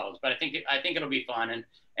glass bottles, but I think it'll be fun.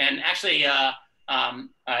 And actually, I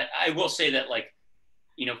will say that, like,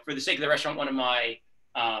 for the sake of the restaurant, one of my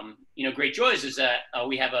great joys is that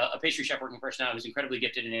we have a pastry chef working for us now who's incredibly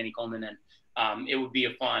gifted in Annie Coleman, and it would be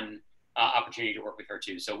a fun opportunity to work with her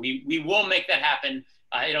too. So we will make that happen.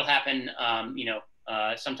 It'll happen,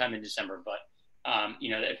 sometime in December, but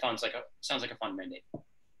it sounds like a fun mandate.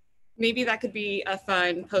 Maybe that could be a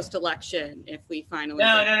fun post-election if we finally.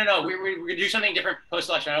 No. We're gonna do something different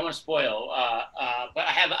post-election. I don't want to spoil, but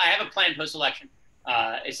I have a plan post-election.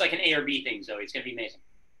 It's like an A or B thing, Zoe. It's gonna be amazing.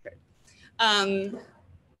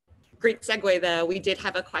 Great segue though. We did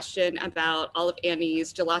have a question about all of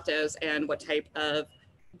Annie's gelatos and what type of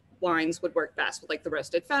wines would work best with like the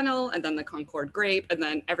roasted fennel and then the Concord grape and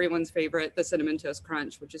then everyone's favorite, the cinnamon toast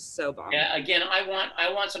crunch, which is so bomb. Yeah, again, I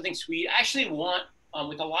want something sweet. I actually want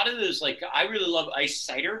with a lot of those, like I really love iced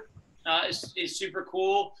cider. Is super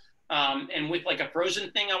cool. And with like a frozen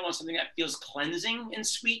thing, I want something that feels cleansing and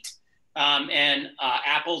sweet. And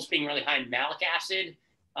apples being really high in malic acid.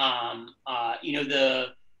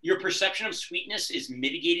 Your perception of sweetness is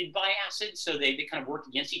mitigated by acid, so they kind of work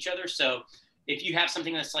against each other. So if you have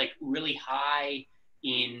something that's like really high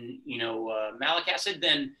in malic acid,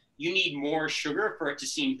 then you need more sugar for it to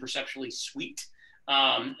seem perceptually sweet.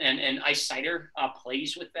 And iced cider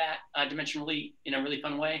plays with that dimensionally in a really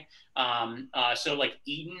fun way. So like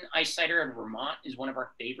Eden iced cider of Vermont is one of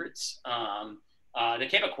our favorites. The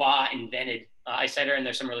Quebecois invented iced cider, and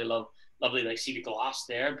there's some really lovely like cedar gloss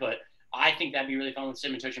there. But I think that'd be really fun with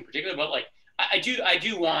cinnamon toast in particular. But like I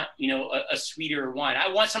do want a sweeter wine. I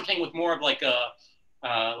want something with more of like a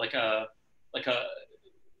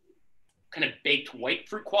kind of baked white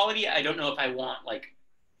fruit quality. I don't know if I want like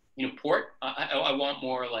port. I want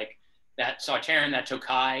more like that Sauterne, that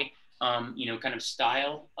Tokai, kind of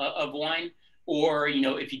style of wine. Or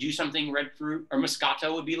if you do something red fruit or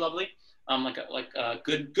Moscato would be lovely. Like a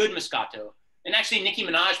good Moscato. And actually, Nicki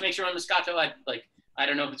Minaj makes her own Moscato. I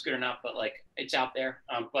don't know if it's good or not, but like it's out there.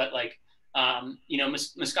 But like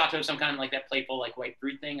Moscato, some kind of like that playful like white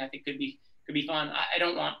fruit thing, I think could be fun. I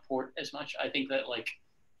don't want port as much. I think that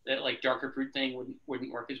darker fruit thing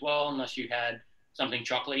wouldn't work as well unless you had something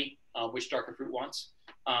chocolatey, which darker fruit wants.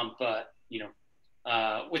 But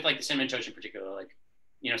with like the cinnamon toast in particular, like,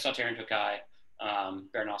 Saltire Tokai,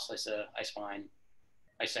 Baroness Lisa, ice wine,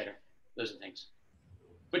 ice cider. Those are the things.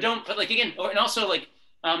 But and also like,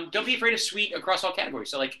 don't be afraid of sweet across all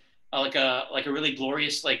categories. So like a really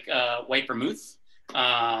glorious white vermouth,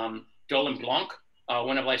 Dolin Blanc,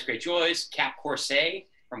 one of life's great joys, Cap Corset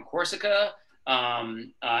from Corsica,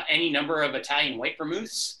 any number of Italian white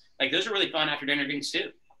vermouths. Like those are really fun after dinner drinks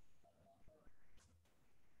too.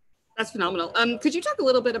 That's phenomenal. Could you talk a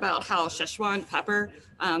little bit about how Szechuan pepper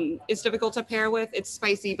is difficult to pair with? It's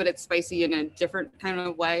spicy, but it's spicy in a different kind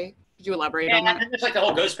of way. Could you elaborate on that? It's like the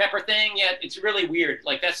whole ghost pepper thing. Yeah, it's really weird.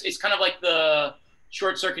 Like it's kind of like the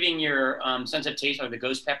short-circuiting your sense of taste, or the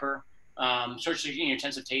ghost pepper, short-circuiting your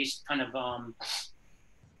sense of taste kind of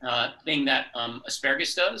thing that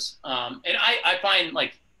asparagus does. And I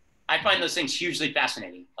find those things hugely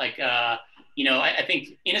fascinating. Like, I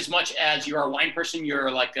think in as much as you're a wine person, you're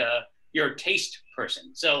a taste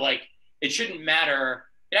person. So like, it shouldn't matter.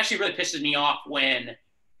 It actually really pisses me off when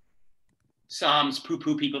some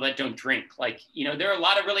poo-poo people that don't drink. Like, there are a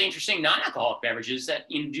lot of really interesting non-alcoholic beverages that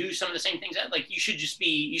do some of the same things. Like you should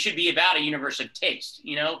be about a universe of taste.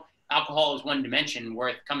 Alcohol is one dimension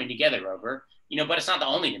worth coming together over, but it's not the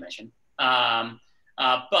only dimension.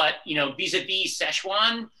 But vis-a-vis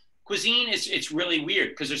Szechuan cuisine, it's really weird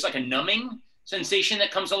because there's like a numbing sensation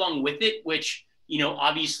that comes along with it, which,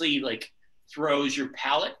 obviously like throws your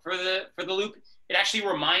palate for the loop. It actually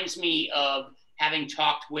reminds me of having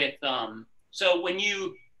talked with, so when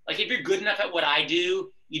you, like, if you're good enough at what I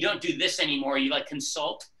do, you don't do this anymore. You like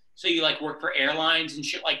consult. So you like work for airlines and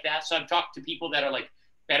shit like that. So I've talked to people that are like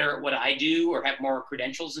better at what I do or have more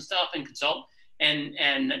credentials and stuff and consult. And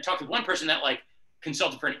I talked with one person that like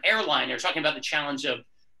consulted for an airline. They were talking about the challenge of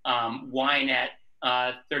wine at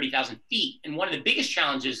 30,000 feet. And one of the biggest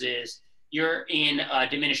challenges is you're in a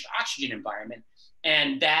diminished oxygen environment,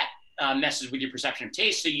 and that messes with your perception of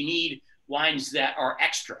taste. So you need wines that are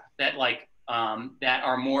extra, that like that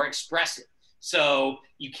are more expressive. So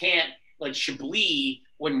you can't, like, Chablis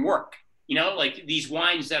wouldn't work. Like these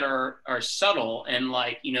wines that are subtle and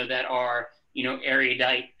like, that are,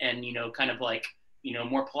 erudite and, kind of like,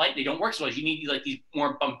 more polite, they don't work so well. You need like these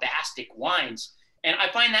more bombastic wines. And I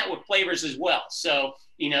find that with flavors as well. So,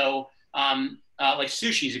 like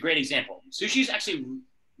sushi is a great example. Sushi is actually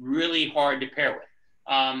really hard to pair with.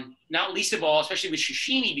 Not least of all, especially with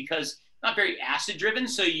sashimi, because not very acid driven.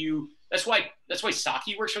 So that's why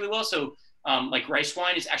sake works really well. So like rice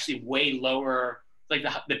wine is actually way lower. Like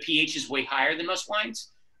the pH is way higher than most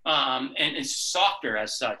wines. And it's softer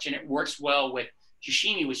as such. And it works well with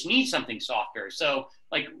sashimi, which needs something softer. So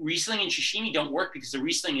like Riesling and sashimi don't work because the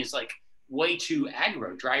Riesling is like way too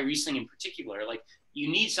aggro, dry Riesling in particular. Like you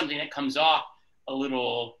need something that comes off a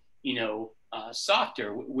little,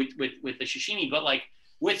 softer with the sashimi. But like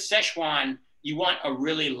with Szechuan, you want a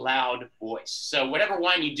really loud voice. So whatever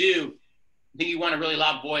wine you do, I think you want a really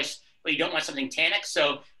loud voice, but you don't want something tannic.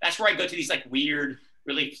 So that's where I go to these like weird,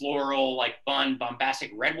 really floral, like fun,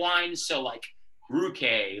 bombastic red wines. So like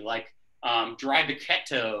Grucche, like Dry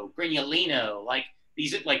Bacchetto, Grignolino, like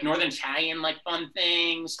these like Northern Italian like fun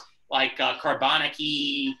things, like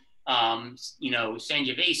Carbonici,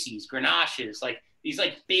 Sangiovese, Grenaches, like these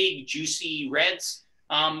like big juicy reds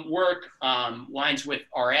work. Wines with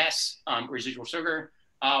RS, residual sugar,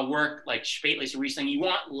 work, like Spätlese Riesling. You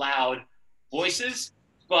want loud voices,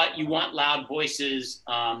 but you want loud voices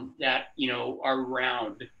that are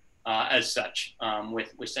round as such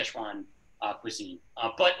with Szechuan cuisine.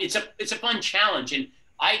 But it's a fun challenge, and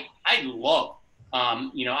I love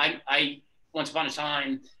I once upon a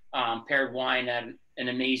time paired wine at an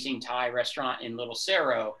amazing Thai restaurant in Little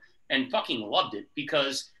Cerro and fucking loved it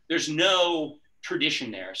because there's no tradition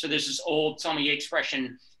there. So there's this old sommelier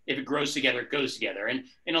expression: if it grows together, it goes together. And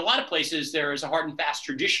in a lot of places, there is a hard and fast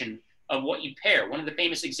tradition of what you pair. One of the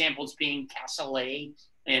famous examples being Cassoulet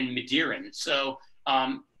and Madeiran. So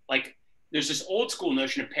like there's this old school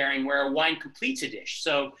notion of pairing where a wine completes a dish.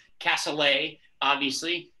 So Cassoulet,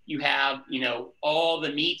 obviously, you have, all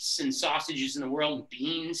the meats and sausages in the world,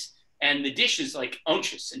 beans, and the dish is like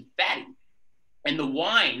unctuous and fatty. And the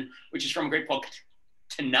wine, which is from a grape called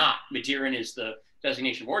Tannat, Madeiran is the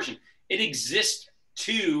designation of origin, it exists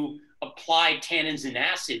to apply tannins and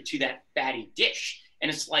acid to that fatty dish. And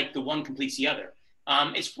it's like the one completes the other.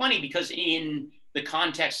 It's funny because in the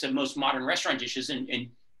context of most modern restaurant dishes, and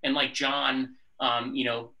like John,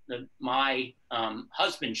 my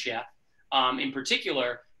husband chef in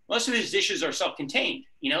particular, most of his dishes are self-contained,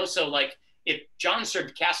 So like if John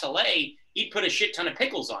served cassoulet, he'd put a shit ton of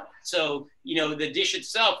pickles on it. So, the dish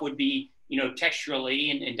itself would be,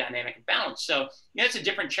 texturally and dynamic and balanced. So it's a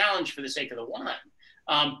different challenge for the sake of the wine.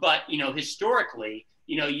 But, historically,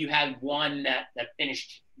 you had one that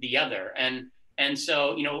finished the other. And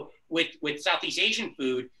so, with Southeast Asian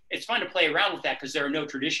food, it's fun to play around with that because there are no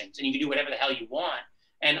traditions and you can do whatever the hell you want.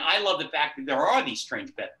 And I love the fact that there are these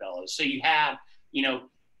strange bedfellows. So you have,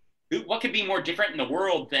 what could be more different in the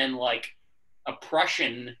world than like a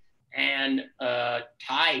Prussian and a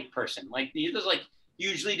Thai person? Like there's like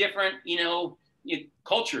hugely different,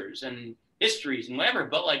 cultures and histories and whatever.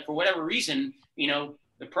 But like for whatever reason,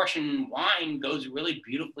 the Prussian wine goes really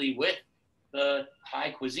beautifully with the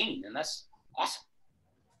Thai cuisine, and that's awesome.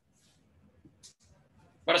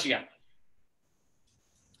 What else you got?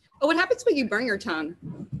 Oh, what happens when you burn your tongue?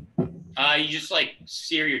 You just like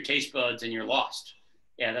sear your taste buds and you're lost.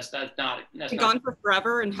 Yeah, that's gone for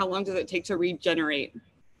forever. And how long does it take to regenerate?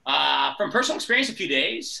 From personal experience, a few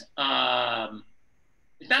days.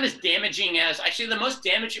 It's not as damaging as actually the most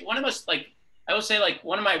damaging. One of the most I will say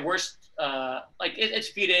one of my worst. It's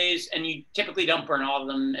a few days, and you typically don't burn all of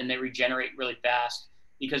them, and they regenerate really fast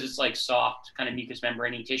because it's like soft, kind of mucous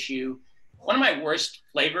membrane tissue. One of my worst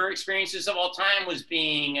flavor experiences of all time was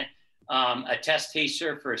being a test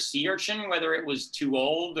taster for a sea urchin, whether it was too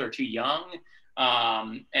old or too young.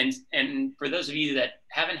 And for those of you that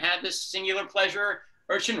haven't had this singular pleasure,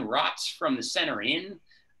 urchin rots from the center in.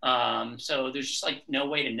 So there's just no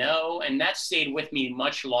way to know. And that stayed with me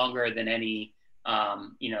much longer than any,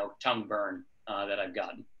 tongue burn that I've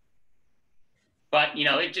gotten. But,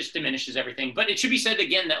 it just diminishes everything. But it should be said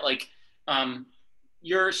again that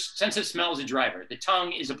your sense of smell is a driver. The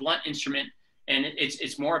tongue is a blunt instrument, and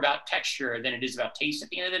it's more about texture than it is about taste at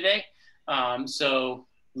the end of the day. So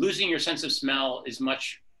losing your sense of smell is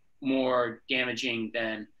much more damaging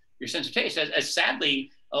than your sense of taste, as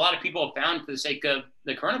sadly a lot of people have found for the sake of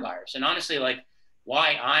the coronavirus. And honestly,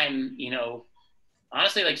 why I'm,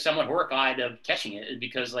 honestly somewhat horrified of catching it is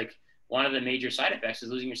because one of the major side effects is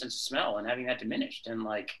losing your sense of smell and having that diminished. And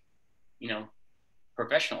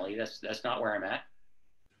professionally, that's not where I'm at.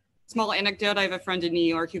 Small anecdote, I have a friend in New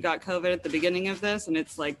York who got COVID at the beginning of this, and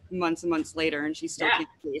it's months and months later, and she's still can't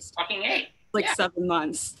taste. Fucking A. 7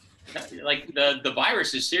 months. The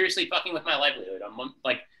virus is seriously fucking with my livelihood. I'm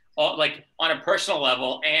on a personal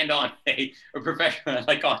level and on a professional,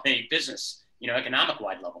 on a business, economic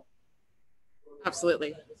wide level.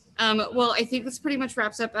 Absolutely. Well, I think this pretty much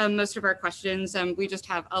wraps up most of our questions. We just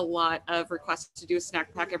have a lot of requests to do a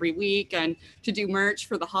snack pack every week and to do merch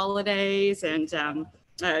for the holidays and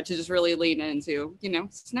to just really lean into,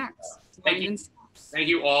 snacks. Thank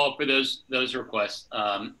you all for those requests.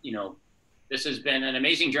 This has been an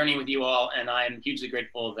amazing journey with you all, and I'm hugely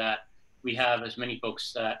grateful that we have as many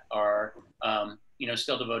folks that are,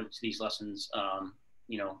 still devoted to these lessons,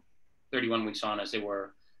 31 weeks on as they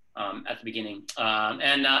were at the beginning.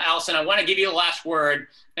 And Alison, I want to give you a last word.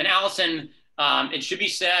 And Alison, it should be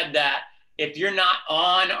said that if you're not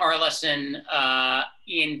on our lesson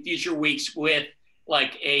in future weeks with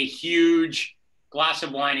a huge glass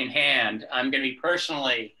of wine in hand, I'm going to be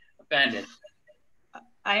personally offended.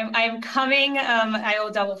 I am coming. I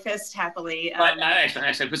will double fist happily.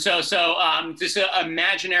 Excellent. So just an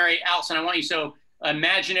imaginary, Alison, I want you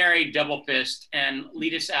imaginary double fist and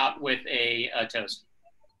lead us out with a toast.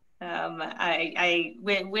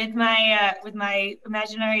 With my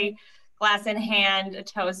imaginary glass in hand, a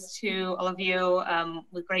toast to all of you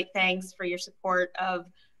with great thanks for your support of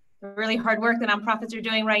the really hard work that nonprofits are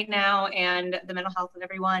doing right now and the mental health of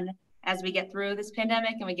everyone as we get through this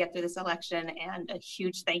pandemic and we get through this election. And a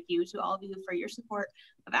huge thank you to all of you for your support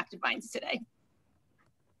of Active Minds today.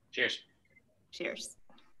 Cheers. Cheers.